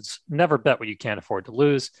losses, never bet what you can't afford to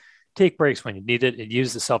lose, take breaks when you need it, and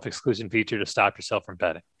use the self-exclusion feature to stop yourself from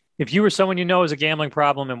betting. If you or someone you know has a gambling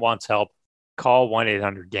problem and wants help, call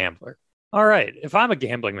 1-800-GAMBLER. All right, if I'm a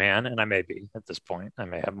gambling man, and I may be at this point, I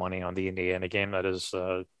may have money on the Indiana game that is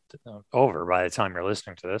over by the time you're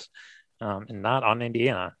listening to this, and not on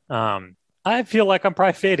Indiana. I feel like I'm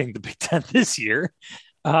probably fading the Big Ten this year.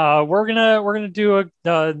 We're gonna do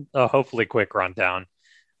a hopefully quick rundown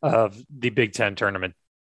of the Big Ten tournament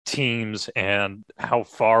teams and how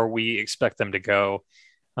far we expect them to go.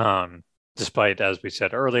 Despite, as we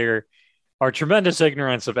said earlier, our tremendous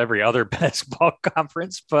ignorance of every other basketball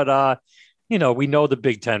conference, but we know the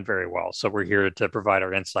Big Ten very well, so we're here to provide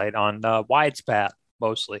our insight on why it's bad,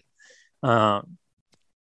 mostly.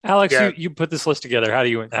 Alex, you put this list together. How do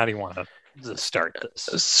you want to start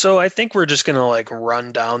this? So I think we're just going to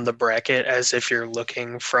run down the bracket as if you're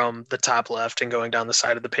looking from the top left and going down the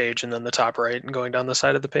side of the page, and then the top right and going down the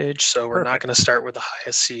side of the page. So we're not going to start with the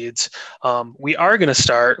highest seeds. We are going to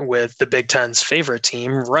start with the Big Ten's favorite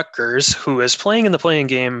team, Rutgers, who is playing in the playing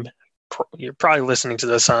game. You're probably listening to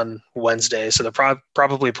this on Wednesday, so they're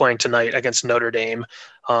probably playing tonight against Notre Dame,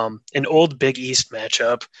 an old Big East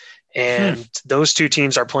matchup. And those two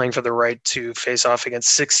teams are playing for the right to face off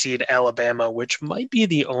against 6th seed Alabama, which might be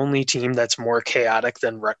the only team that's more chaotic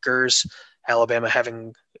than Rutgers. Alabama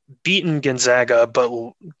having beaten Gonzaga,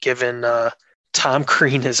 but given Tom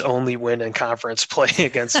Crean his only win in conference play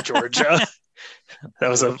against Georgia. That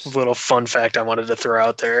was a little fun fact I wanted to throw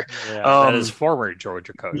out there. Yeah, that is former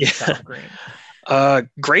Georgia coach Tom Crean.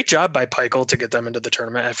 Great job by Peichel to get them into the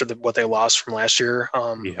tournament after what they lost from last year.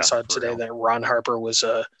 I saw today that Ron Harper was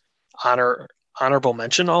a honorable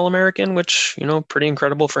mention All-American, which, pretty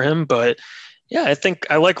incredible for him. But yeah, I think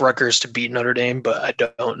I like Rutgers to beat Notre Dame, but I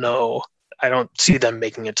don't know. I don't see them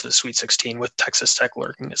making it to the Sweet 16 with Texas Tech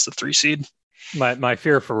lurking as the 3 seed. My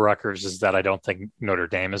fear for Rutgers is that I don't think Notre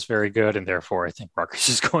Dame is very good, and therefore I think Rutgers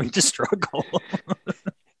is going to struggle.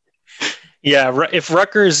 Yeah, if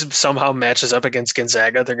Rutgers somehow matches up against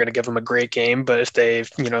Gonzaga, they're going to give them a great game. But if they,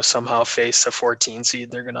 somehow face a 14 seed,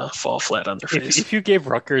 they're going to fall flat on their face. If you gave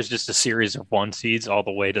Rutgers just a series of 1 seeds all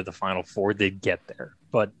the way to the Final Four, they'd get there.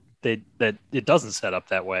 But it doesn't set up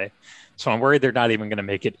that way. So I'm worried they're not even going to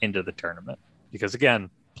make it into the tournament. Because, again,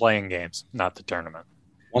 playing games, not the tournament.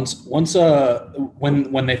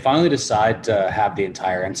 When they finally decide to have the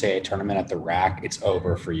entire NCAA tournament at the rack, it's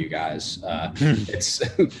over for you guys. It's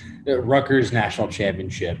Rutgers National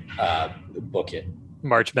Championship. Book it.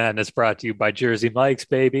 March Madness brought to you by Jersey Mike's,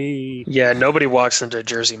 baby. Yeah, nobody walks into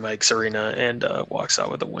Jersey Mike's arena and walks out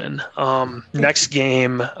with a win. Next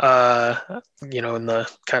game, in the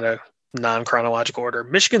kind of non-chronological order,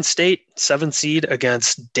 Michigan State 7th seed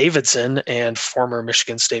against Davidson and former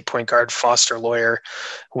Michigan State point guard Foster Loyer,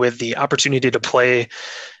 with the opportunity to play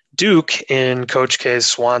Duke in Coach K's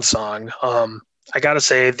swan song. I gotta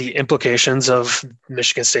say, the implications of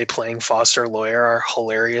Michigan State playing Foster Loyer are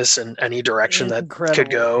hilarious in any direction that could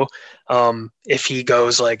go. If he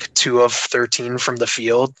goes 2 of 13 from the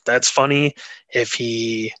field, that's funny. If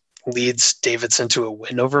he leads Davidson to a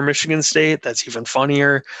win over Michigan State, that's even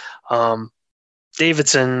funnier.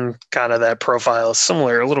 Davidson, kind of that profile is a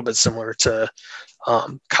little bit similar to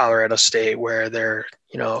Colorado State, where they're,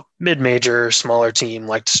 mid-major, smaller team,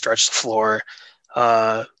 like to stretch the floor.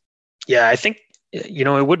 I think,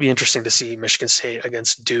 it would be interesting to see Michigan State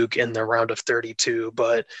against Duke in the round of 32,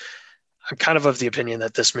 but I'm kind of the opinion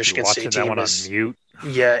that this Michigan State team is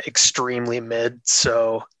extremely mid,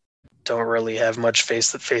 so don't really have much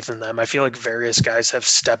faith in them. I feel like various guys have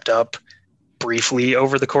stepped up briefly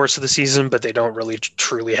over the course of the season, but they don't really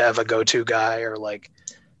truly have a go-to guy or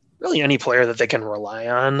really any player that they can rely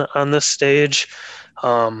on this stage.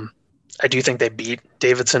 I do think they beat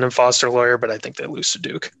Davidson and Foster Loyer, but I think they lose to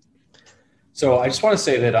Duke. So I just want to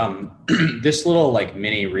say that this little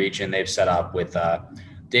mini region they've set up with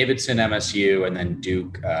Davidson, MSU, and then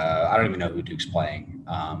Duke. I don't even know who Duke's playing.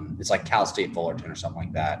 It's like Cal State Fullerton or something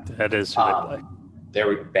like that. That is who they play. There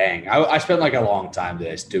we bang. I spent a long time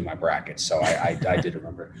to do my brackets, so I did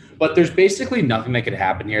remember. But there's basically nothing that could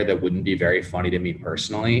happen here that wouldn't be very funny to me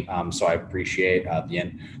personally. So I appreciate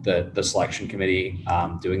the selection committee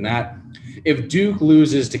doing that. If Duke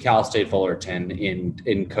loses to Cal State Fullerton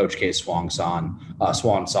in Coach K's swan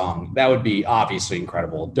song, that would be obviously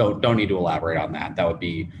incredible. Don't need to elaborate on that. That would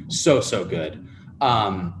be so good.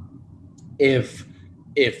 If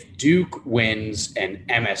Duke wins and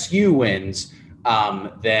MSU wins,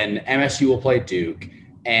 then MSU will play Duke,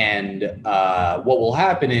 and what will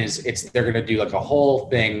happen is they're going to do a whole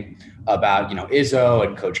thing about Izzo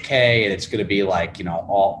and Coach K, and it's going to be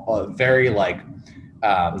all very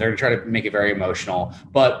they're going to try to make it very emotional.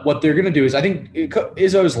 But what they're going to do is, I think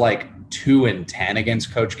Izzo's 2-10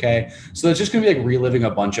 against Coach K, so it's just going to be reliving a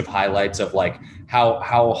bunch of highlights of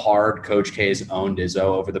how hard Coach K's owned Izzo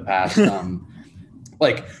over the past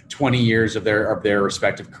 20 years of their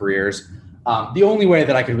respective careers. The only way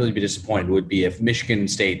that I could really be disappointed would be if Michigan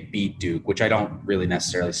State beat Duke, which I don't really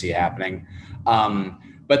necessarily see happening.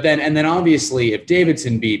 But But then obviously if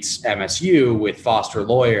Davidson beats MSU with Foster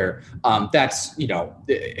Lawyer, that's,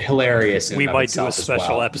 hilarious. We might do a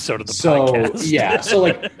special episode of the podcast. Yeah. So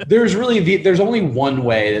like there's only one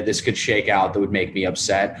way that this could shake out that would make me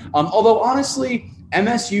upset. Although honestly,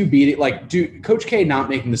 MSU beating Coach K not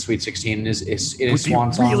making the Sweet 16 is in his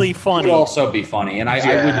swan song really funny. Would also be funny, and I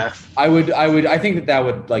think that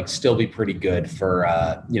would like still be pretty good for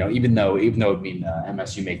even though it would mean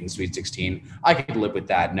MSU making the Sweet 16, I could live with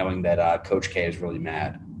that knowing that Coach K is really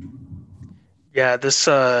mad. Yeah, this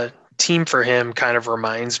team for him kind of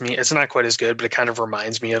reminds me. It's not quite as good, but it kind of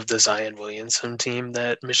reminds me of the Zion Williamson team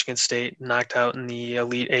that Michigan State knocked out in the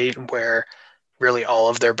Elite Eight, where really all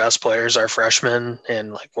of their best players are freshmen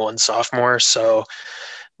and like one sophomore. So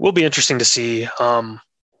will be interesting to see.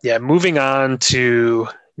 Moving on to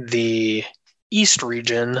the East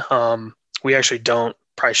region, we actually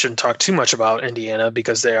probably shouldn't talk too much about Indiana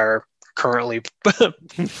because they are currently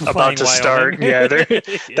about to start. Yeah,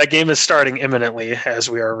 that game is starting imminently as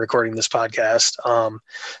we are recording this podcast.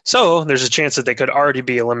 So there's a chance that they could already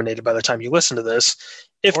be eliminated by the time you listen to this.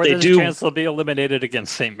 If or they there's do, a chance they'll be eliminated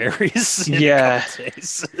against St. Mary's. Yeah.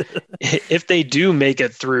 If they do make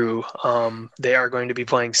it through, they are going to be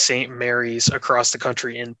playing St. Mary's across the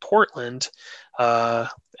country in Portland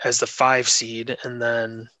as the 5 seed, and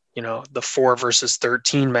then the 4 versus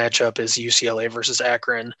 13 matchup is UCLA versus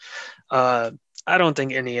Akron. I don't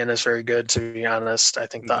think Indiana is very good, to be honest. I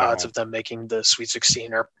think the odds of them making the Sweet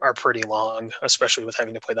 16 are pretty long, especially with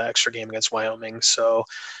having to play that extra game against Wyoming. So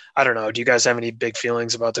I don't know. Do you guys have any big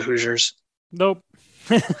feelings about the Hoosiers? Nope.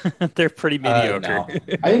 They're pretty mediocre. No.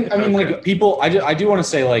 I do want to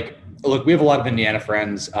say, look, we have a lot of Indiana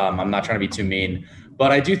friends. I'm not trying to be too mean,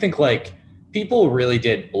 but I do think people really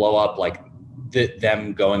did blow up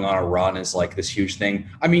them going on a run is this huge thing.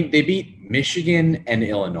 I mean, they beat Michigan and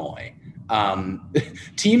Illinois.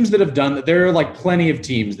 Teams that have done that, there are plenty of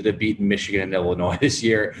teams that have beaten Michigan and Illinois this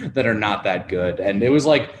year that are not that good. And it was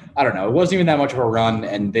I don't know, it wasn't even that much of a run,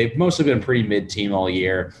 and they've mostly been pretty mid-team all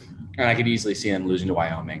year. And I could easily see them losing to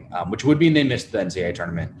Wyoming, which would mean they missed the NCAA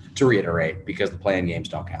tournament, to reiterate, because the play-in games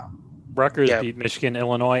don't count. Rutgers beat Michigan,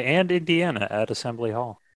 Illinois, and Indiana at Assembly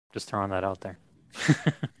Hall. Just throwing that out there.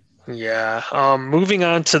 Yeah. Moving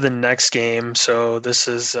on to the next game. So this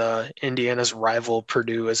is Indiana's rival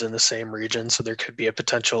Purdue is in the same region. So there could be a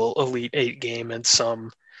potential Elite Eight game in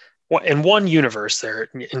one universe there.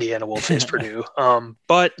 Indiana will face Purdue.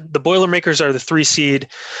 But the Boilermakers are the 3 seed.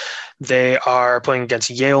 They are playing against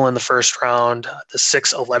Yale in the first round. The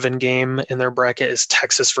 6-11 game in their bracket is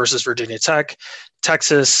Texas versus Virginia Tech.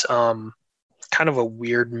 Texas, kind of a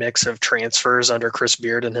weird mix of transfers under Chris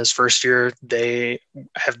Beard in his first year. They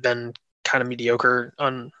have been kind of mediocre, a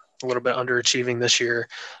little bit underachieving this year.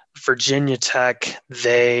 Virginia Tech,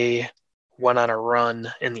 they went on a run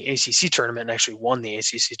in the ACC tournament and actually won the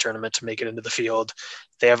ACC tournament to make it into the field.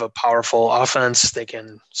 They have a powerful offense. They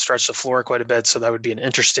can stretch the floor quite a bit, so that would be an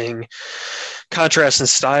interesting contrast in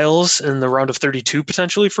styles in the round of 32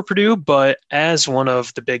 potentially for Purdue. But as one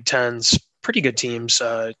of the Big Ten's pretty good teams,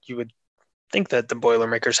 you would think that the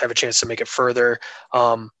Boilermakers have a chance to make it further.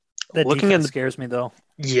 That defense scares me, though.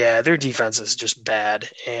 Yeah, their defense is just bad,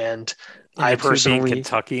 and I personally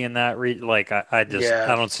Kentucky in that I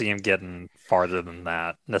don't see him getting farther than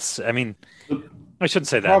that. I mean, I shouldn't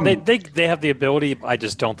say that. They have the ability. I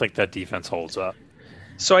just don't think that defense holds up.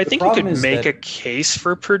 So I think you could make a case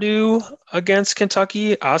for Purdue against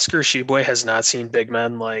Kentucky. Oscar Tshiebwe has not seen big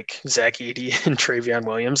men like Zach Edey and Travion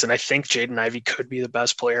Williams, and I think Jaden Ivey could be the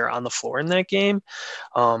best player on the floor in that game.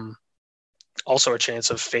 Also a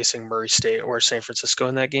chance of facing Murray State or San Francisco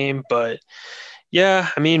in that game. But, yeah,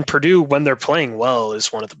 I mean, Purdue, when they're playing well,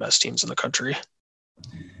 is one of the best teams in the country.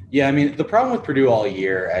 Yeah, I mean, the problem with Purdue all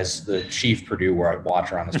year, as the chief Purdue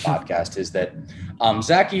watcher on this podcast, is that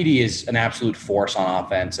Zach Edey is an absolute force on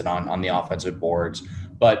offense and on the offensive boards,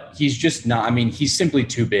 but he's just not – I mean, he's simply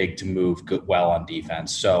too big to move well on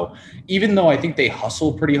defense. So even though I think they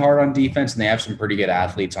hustle pretty hard on defense and they have some pretty good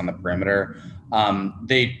athletes on the perimeter,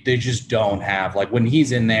 they just don't have – when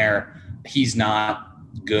he's in there, he's not –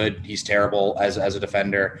 good. He's terrible as a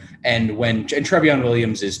defender. And Trevion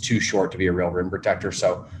Williams is too short to be a real rim protector.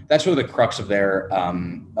 So that's really the crux of their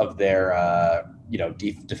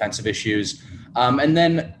defensive issues. And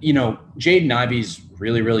then, Jaden Ivey's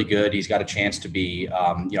really, really good. He's got a chance to be,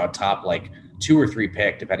 a top 2 or 3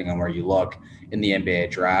 pick, depending on where you look in the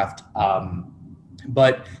NBA draft.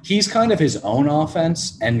 But he's kind of his own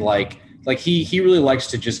offense. And he really likes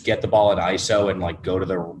to just get the ball in ISO and go to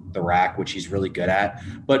the rack, which he's really good at.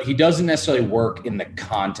 But he doesn't necessarily work in the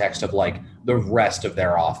context of the rest of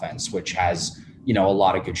their offense, which has a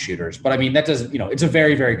lot of good shooters. But I mean, that doesn't, it's a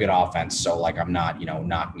very, very good offense. So like, I'm not,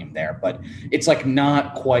 knocking him there, but it's like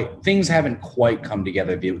not quite, things haven't quite come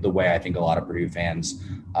together the way I think a lot of Purdue fans,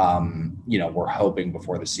 were hoping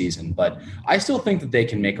before the season. But I still think that they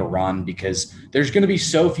can make a run because there's going to be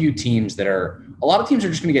so few teams a lot of teams are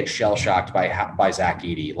just going to get shell shocked by Zach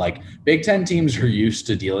Edey. Like Big Ten teams are used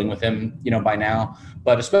to dealing with him, by now,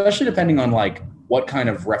 but especially depending on like what kind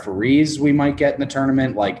of referees we might get in the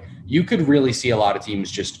tournament, like you could really see a lot of teams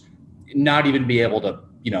just not even be able to,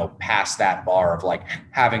 pass that bar of like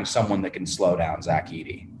having someone that can slow down Zach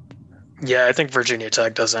Edey. Yeah, I think Virginia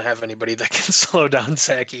Tech doesn't have anybody that can slow down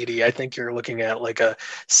Zach Edey. I think you're looking at like a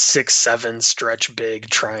 6'7" stretch big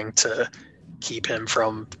trying to keep him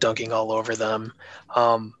from dunking all over them.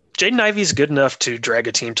 Jaden Ivey's good enough to drag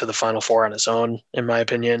a team to the Final Four on his own, in my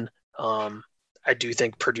opinion. I do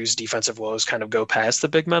think Purdue's defensive woes kind of go past the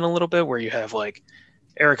big men a little bit, where you have like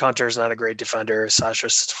Eric Hunter's not a great defender, Sasha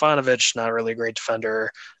Stefanovic, not really a great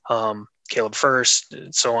defender, Caleb Furst,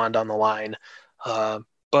 so on down the line.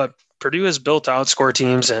 But Purdue has built to outscore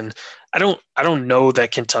teams, and I don't know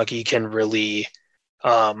that Kentucky can really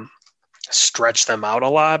stretch them out a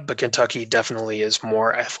lot, but Kentucky definitely is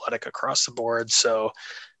more athletic across the board. So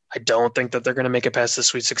I don't think that they're going to make it past the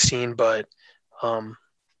Sweet 16, but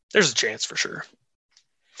there's a chance for sure.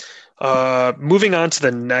 Moving on to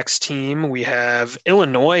the next team, we have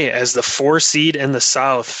Illinois as the 4 seed in the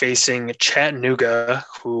South facing Chattanooga,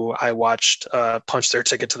 who I watched punch their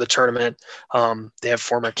ticket to the tournament. They have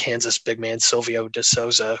former Kansas big man Silvio De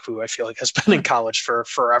Souza, who I feel like has been in college for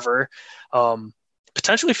forever.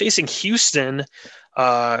 Potentially facing Houston.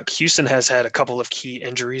 Houston has had a couple of key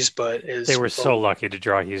injuries, but they were so lucky to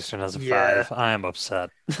draw Houston as a 5. I am upset.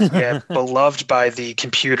 Beloved by the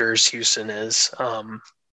computers, Houston is.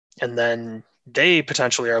 And then they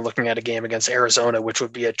potentially are looking at a game against Arizona, which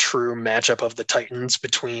would be a true matchup of the Titans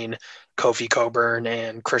between Kofi Cockburn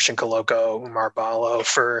and Christian Coloco, Umar Ballo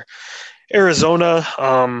for Arizona.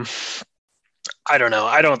 I don't know.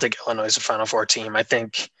 I don't think Illinois is a Final Four team. I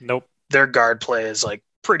think their guard play is like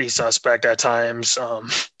pretty suspect at times.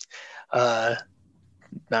 Not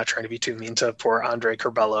trying to be too mean to poor Andre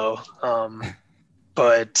Curbelo.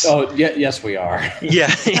 But yes, we are. We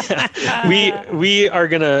are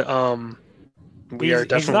gonna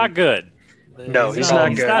he's not good. No, he's not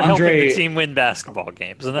good. He's not helping the team win basketball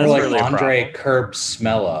games, and that's like really Andre Curb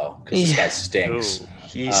Smello, because this guy stinks. Ooh,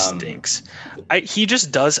 he stinks. He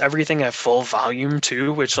just does everything at full volume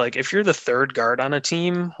too, which like if you're the third guard on a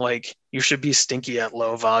team, like you should be stinky at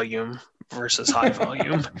low volume versus high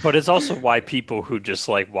volume. But it's also why people who just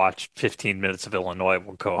like watch 15 minutes of Illinois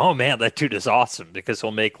will go, oh man, that dude is awesome, because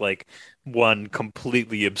he'll make like one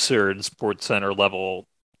completely absurd Sports Center level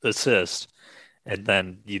assist, and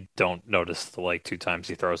then you don't notice the like 2 times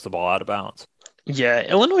he throws the ball out of bounds. Yeah,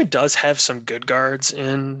 Illinois does have some good guards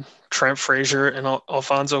in Trent Frazier and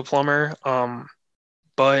Alfonso Plummer.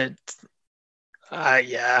 But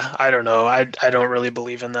I don't know. I don't really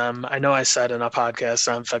believe in them. I know I said in a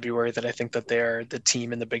podcast on February that I think that they are the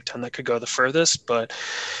team in the Big Ten that could go the furthest. But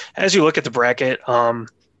as you look at the bracket,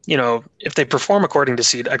 if they perform according to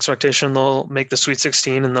seed expectation, they'll make the Sweet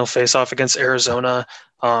 16 and they'll face off against Arizona.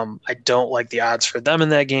 I don't like the odds for them in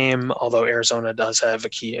that game, although Arizona does have a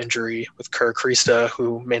key injury with Kerr Kriisa,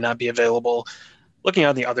 who may not be available. Looking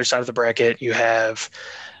on the other side of the bracket, you have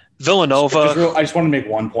Villanova. I just want to make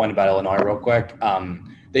one point about Illinois real quick.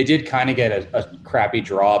 They did kind of get a crappy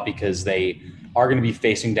draw because they are going to be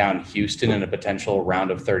facing down Houston in a potential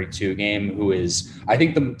round of 32 game, who is, I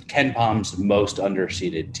think, the Ken Palm's most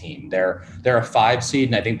underseeded team. They're a 5 seed,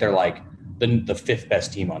 and I think they're like the 5th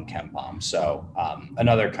best team on Ken Palm. So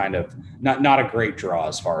another kind of not a great draw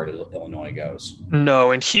as far as Illinois goes. No,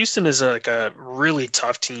 and Houston is like a really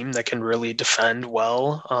tough team that can really defend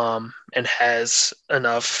well and has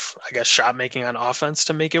enough, I guess, shot making on offense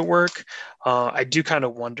to make it work. I do kind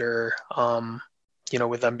of wonder,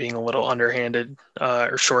 with them being a little underhanded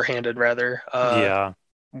or shorthanded rather,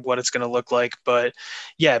 what it's going to look like. But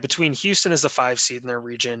yeah, between Houston as the 5 seed in their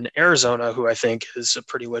region, Arizona, who I think is a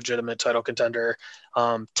pretty legitimate title contender,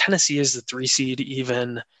 Tennessee is the 3 seed,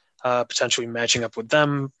 even potentially matching up with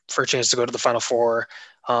them for a chance to go to the Final Four.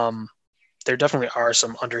 There definitely are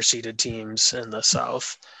some underseeded teams in the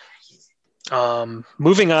South.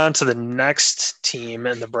 Moving on to the next team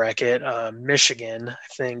in the bracket, Michigan,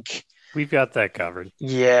 I think. We've got that covered.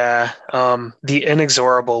 Yeah. The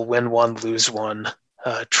inexorable win one, lose one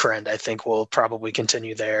trend, I think, will probably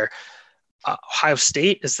continue there. Ohio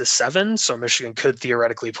State is the 7, so Michigan could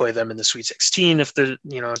theoretically play them in the Sweet 16 if the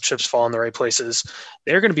chips fall in the right places.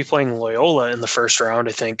 They're going to be playing Loyola in the first round.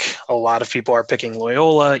 I think a lot of people are picking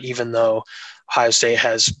Loyola, even though Ohio State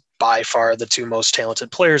has by far the two most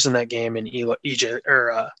talented players in that game in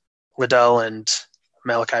Liddell and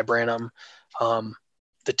Malachi Branham.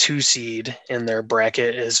 The 2 seed in their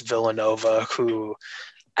bracket is Villanova, who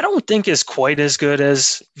I don't think is quite as good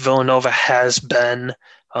as Villanova has been.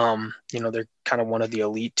 They're kind of one of the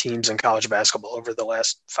elite teams in college basketball over the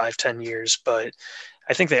last 5-10 years, but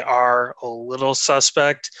I think they are a little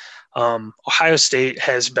suspect. Ohio State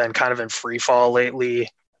has been kind of in free fall lately.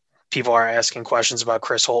 People are asking questions about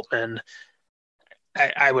Chris Holtmann.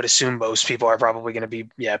 I would assume most people are probably going to be,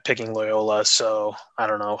 picking Loyola. So I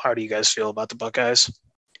don't know. How do you guys feel about the Buckeyes?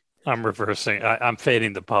 I'm reversing. I'm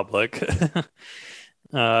fading the public.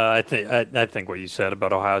 I think what you said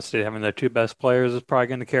about Ohio State having their 2 best players is probably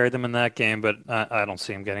going to carry them in that game, but I don't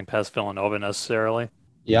see them getting past Villanova necessarily.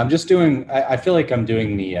 Yeah, I feel like I'm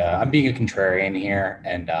doing I'm being a contrarian here.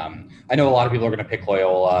 And I know a lot of people are going to pick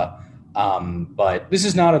Loyola, but this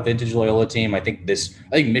is not a vintage Loyola team. I think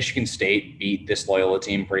Michigan State beat this Loyola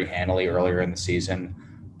team pretty handily earlier in the season.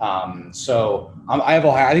 I think I have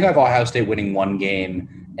Ohio State winning 1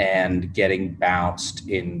 game and getting bounced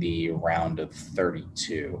in the round of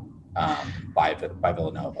 32 by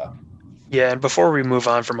Villanova. Yeah, and before we move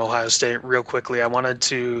on from Ohio State, real quickly, I wanted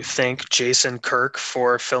to thank Jason Kirk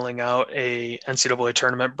for filling out a NCAA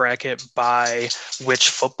tournament bracket by which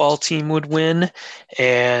football team would win.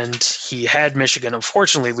 And he had Michigan,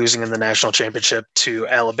 unfortunately, losing in the national championship to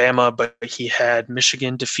Alabama, but he had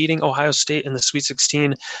Michigan defeating Ohio State in the Sweet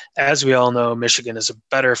 16. As we all know, Michigan is a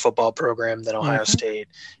better football program than Ohio State.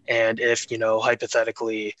 And if,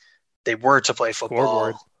 hypothetically, they were to play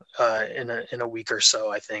football in a week or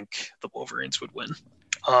so, I think the Wolverines would win.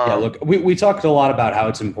 Look, we talked a lot about how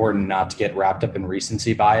it's important not to get wrapped up in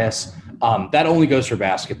recency bias. That only goes for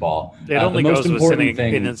basketball. It only goes when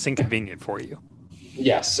it's inconvenient for you.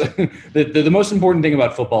 Yes. The most important thing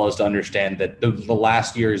about football is to understand that the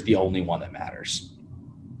last year is the only one that matters.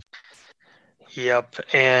 Yep.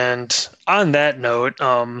 And on that note,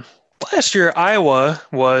 last year, Iowa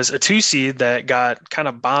was a 2 seed that got kind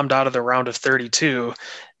of bombed out of the round of 32.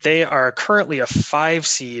 They are currently a 5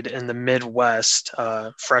 seed in the Midwest,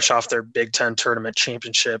 fresh off their Big Ten tournament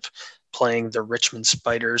championship, playing the Richmond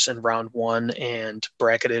Spiders in round 1 and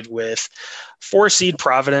bracketed with 4 seed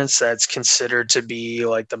Providence. That's considered to be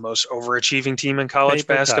like the most overachieving team in college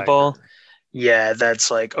basketball. Tiger. Yeah,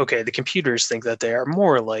 that's like, okay, the computers think that they are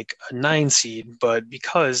more like a 9 seed, but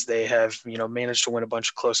because they have, managed to win a bunch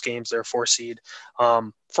of close games, they're a 4 seed.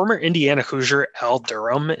 Former Indiana Hoosier Al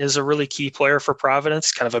Durham is a really key player for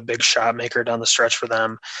Providence, kind of a big shot maker down the stretch for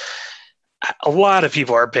them. A lot of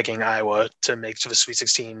people are picking Iowa to make to the Sweet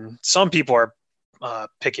 16. Some people are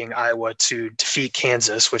picking Iowa to defeat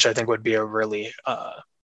Kansas, which I think would be a really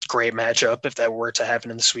great matchup if that were to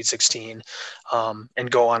happen in the Sweet 16,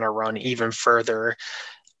 and go on a run even further.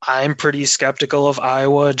 I'm pretty skeptical of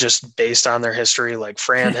Iowa just based on their history. Like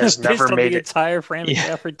Fran has never made the entire Fran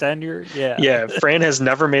McCaffrey tenure. Yeah. Fran has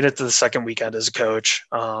never made it to the second weekend as a coach.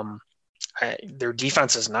 Their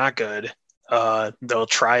defense is not good. They'll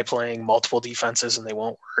try playing multiple defenses and they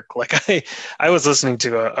won't work. Like I was listening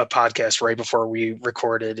to a podcast right before we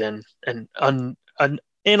recorded, and an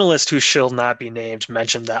analyst who shall not be named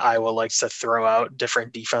mentioned that Iowa likes to throw out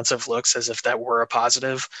different defensive looks as if that were a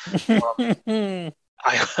positive.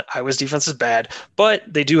 Iowa's defense is bad, but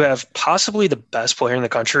they do have possibly the best player in the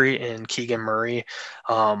country in Keegan Murray.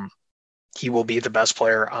 He will be the best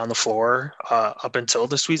player on the floor up until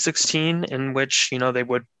the Sweet 16, in which, they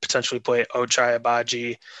would potentially play Ochai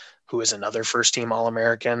Agbaji, who is another first-team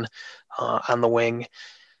All-American on the wing.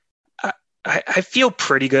 I feel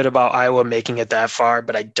pretty good about Iowa making it that far,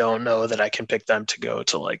 but I don't know that I can pick them to go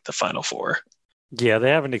to like the Final Four. Yeah, they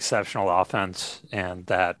have an exceptional offense, and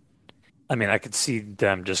I could see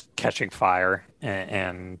them just catching fire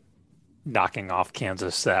and knocking off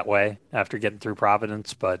Kansas that way after getting through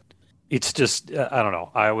Providence. But it's just, I don't know.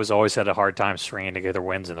 Iowa's always had a hard time stringing together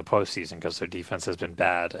wins in the postseason because their defense has been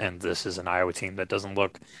bad. And this is an Iowa team that doesn't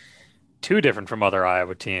look too different from other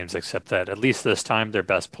Iowa teams, except that at least this time their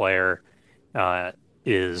best player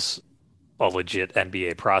is a legit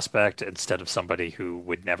NBA prospect instead of somebody who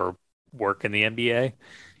would never work in the NBA.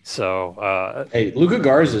 So, hey, Luka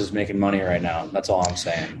Garza is making money right now. That's all I'm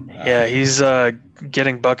saying. Yeah, he's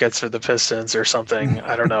getting buckets for the Pistons or something.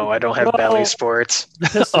 I don't know. I don't have Bally Sports. The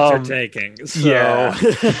Pistons are tanking. So.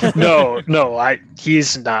 Yeah. No,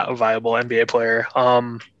 he's not a viable NBA player.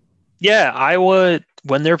 Iowa,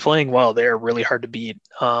 when they're playing well, they're really hard to beat.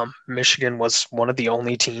 Michigan was one of the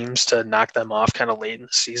only teams to knock them off kind of late in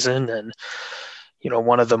the season, and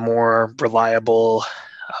one of the more reliable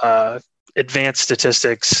advanced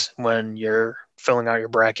statistics when you're filling out your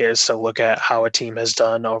bracket is to look at how a team has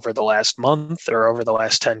done over the last month or over the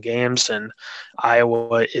last 10 games. And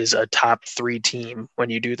Iowa is a top 3 team when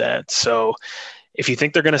you do that. So if you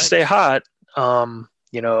think they're going to stay hot,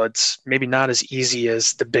 it's maybe not as easy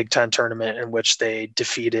as the Big Ten tournament in which they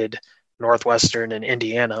defeated Northwestern and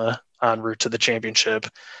Indiana en route to the championship.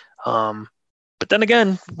 But then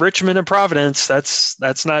again, Richmond and Providence,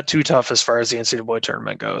 that's not too tough as far as the NCAA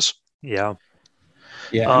tournament goes. Yeah.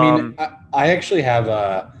 Yeah. I mean, I actually have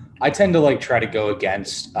I tend to try to go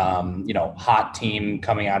against, hot team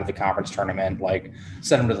coming out of the conference tournament,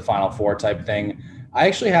 send them to the Final Four type thing. I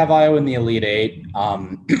actually have Iowa in the Elite Eight,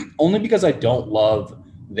 only because I don't love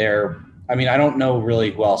I don't know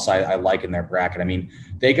really who else I like in their bracket. I mean,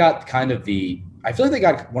 they got I feel like they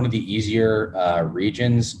got one of the easier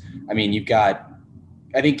regions. I mean,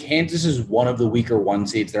 I think Kansas is one of the weaker 1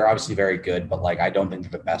 seeds. They're obviously very good, but I don't think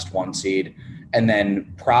they're the best 1 seed. And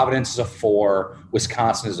then Providence is a 4,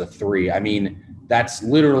 Wisconsin is a 3. I mean, that's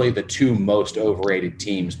literally the 2 most overrated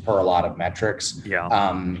teams per a lot of metrics. Yeah.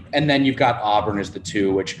 And then you've got Auburn as the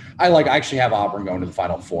 2, which I like. I actually have Auburn going to the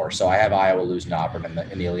Final Four, so I have Iowa losing to Auburn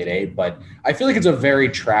in the Elite Eight. But I feel like it's a very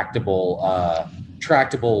tractable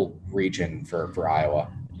region for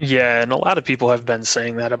Iowa. Yeah, and a lot of people have been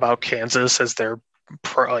saying that about Kansas as they're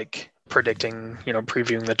predicting,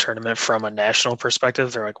 previewing the tournament from a national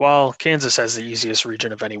perspective. They're like, well, Kansas has the easiest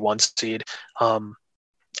region of any 1 seed.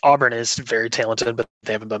 Auburn is very talented, but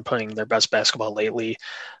they haven't been playing their best basketball lately.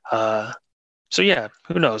 So yeah,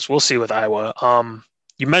 who knows? We'll see with Iowa.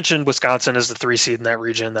 You mentioned Wisconsin is the 3 seed in that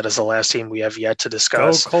region. That is the last team we have yet to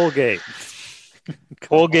discuss. Go Colgate.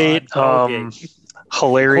 Colgate.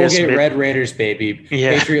 Hilarious. Colgate Red Raiders, baby.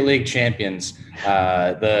 Yeah. Patriot League champions.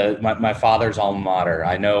 My father's alma mater.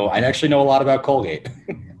 I actually know a lot about Colgate.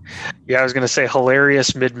 Yeah, I was going to say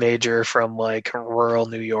hilarious mid-major from rural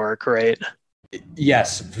New York, right?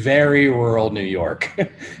 Yes, very rural New York.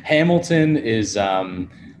 Hamilton is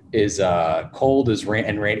cold as rain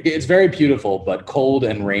and rainy. It's very beautiful, but cold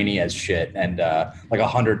and rainy as shit, and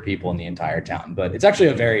 100 people in the entire town. But it's actually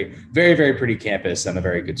a very, very, very pretty campus and a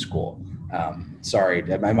very good school. Sorry,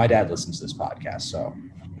 my dad listens to this podcast, so.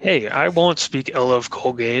 Hey, I won't speak ill of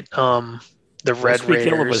Colgate. The Red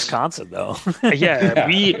Raiders. Ill of Wisconsin, though. Yeah,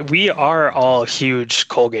 we are all huge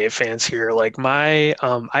Colgate fans here. I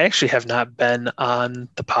actually have not been on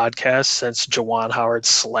the podcast since Jawan Howard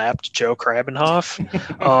slapped Joe Krabenhoff.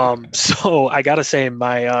 So I gotta say,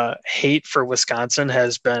 my hate for Wisconsin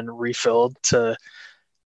has been refilled to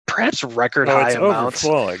perhaps record high amounts.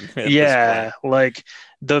 Yeah,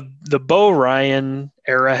 the Bo Ryan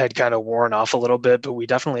era had kind of worn off a little bit, but we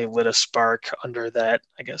definitely lit a spark under that,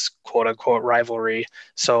 I guess, quote unquote rivalry.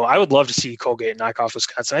 So I would love to see Colgate knock off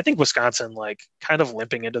Wisconsin. I think Wisconsin, kind of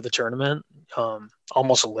limping into the tournament,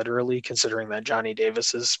 almost literally, considering that Johnny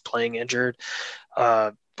Davis is playing injured.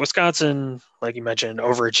 Wisconsin, like you mentioned,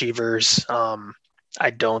 overachievers.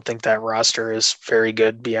 I don't think that roster is very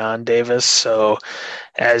good beyond Davis. So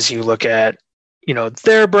as you look at,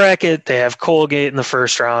 their bracket, they have Colgate in the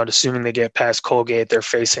first round. Assuming they get past Colgate, they're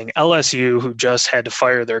facing LSU, who just had to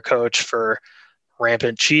fire their coach for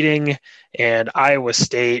rampant cheating, and Iowa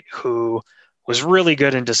State, who was really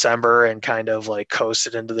good in December and kind of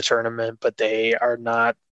coasted into the tournament, but they're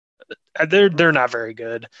not very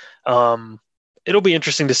good. It'll be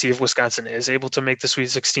interesting to see if Wisconsin is able to make the Sweet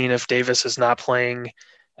 16 if Davis is not playing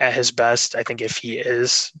at his best. I think if he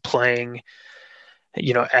is playing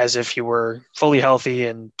as if he were fully healthy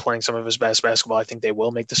and playing some of his best basketball, I think they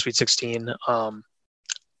will make the Sweet 16. On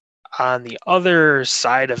the other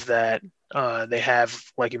side of that, they have,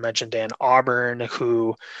 like you mentioned, Dan, Auburn,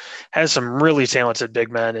 who has some really talented big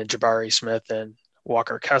men in Jabari Smith and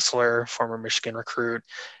Walker Kessler, former Michigan recruit,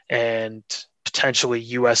 and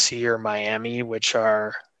potentially USC or Miami, which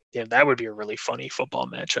are that would be a really funny football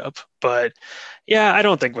matchup. But yeah, I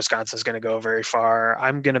don't think Wisconsin's going to go very far.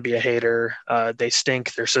 I'm going to be a hater. They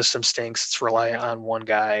stink. Their system stinks. It's reliant on one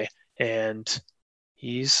guy, and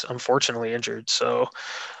he's unfortunately injured. So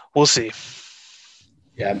we'll see.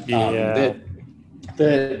 Yeah.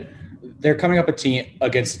 They're coming up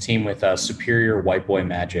against a team with superior white boy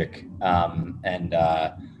magic, and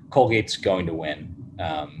Colgate's going to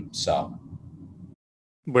win. So.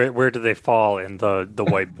 Where do they fall in the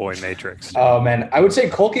white boy matrix? Oh man, I would say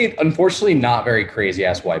Colgate, unfortunately, not very crazy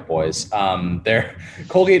ass white boys. They're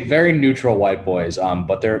Colgate, very neutral white boys.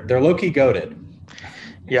 But they're low key goated.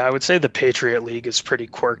 Yeah, I would say the Patriot League is pretty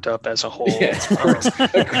quirked up as a whole. Yeah,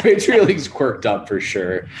 the Patriot League's quirked up for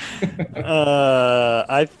sure.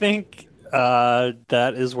 I think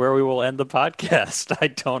that is where we will end the podcast. I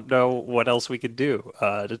don't know what else we could do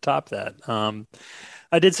to top that.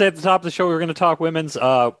 I did say at the top of the show we were going to talk women's.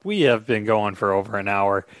 We have been going for over an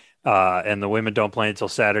hour, and the women don't play until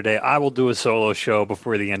Saturday. I will do a solo show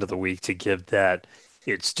before the end of the week to give that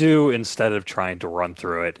its due instead of trying to run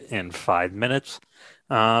through it in 5 minutes,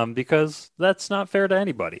 because that's not fair to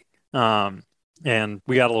anybody. And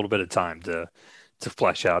we got a little bit of time to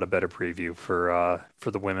flesh out a better preview for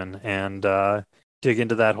the women and dig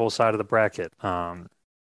into that whole side of the bracket.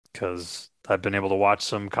 Because I've been able to watch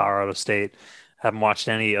some Colorado State. Haven't watched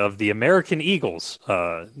any of the American Eagles,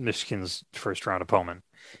 Michigan's first round opponent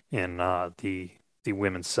in the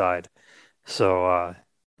women's side. So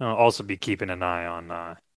I'll also be keeping an eye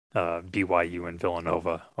on BYU and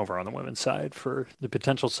Villanova over on the women's side for the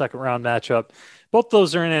potential second round matchup. Both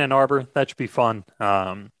those are in Ann Arbor. That should be fun.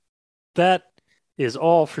 That is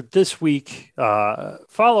all for this week.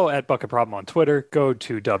 Follow at Bucket Problem on Twitter. Go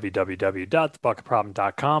to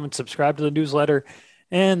www.thebucketproblem.com and subscribe to the newsletter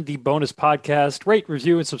and the bonus podcast. Rate,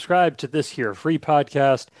 review, and subscribe to this here free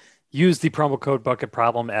podcast. Use the promo code Bucket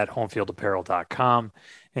Problem at homefieldapparel.com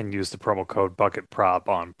and use the promo code Bucket Prop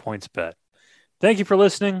on PointsBet. Thank you for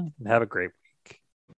listening and have a great one.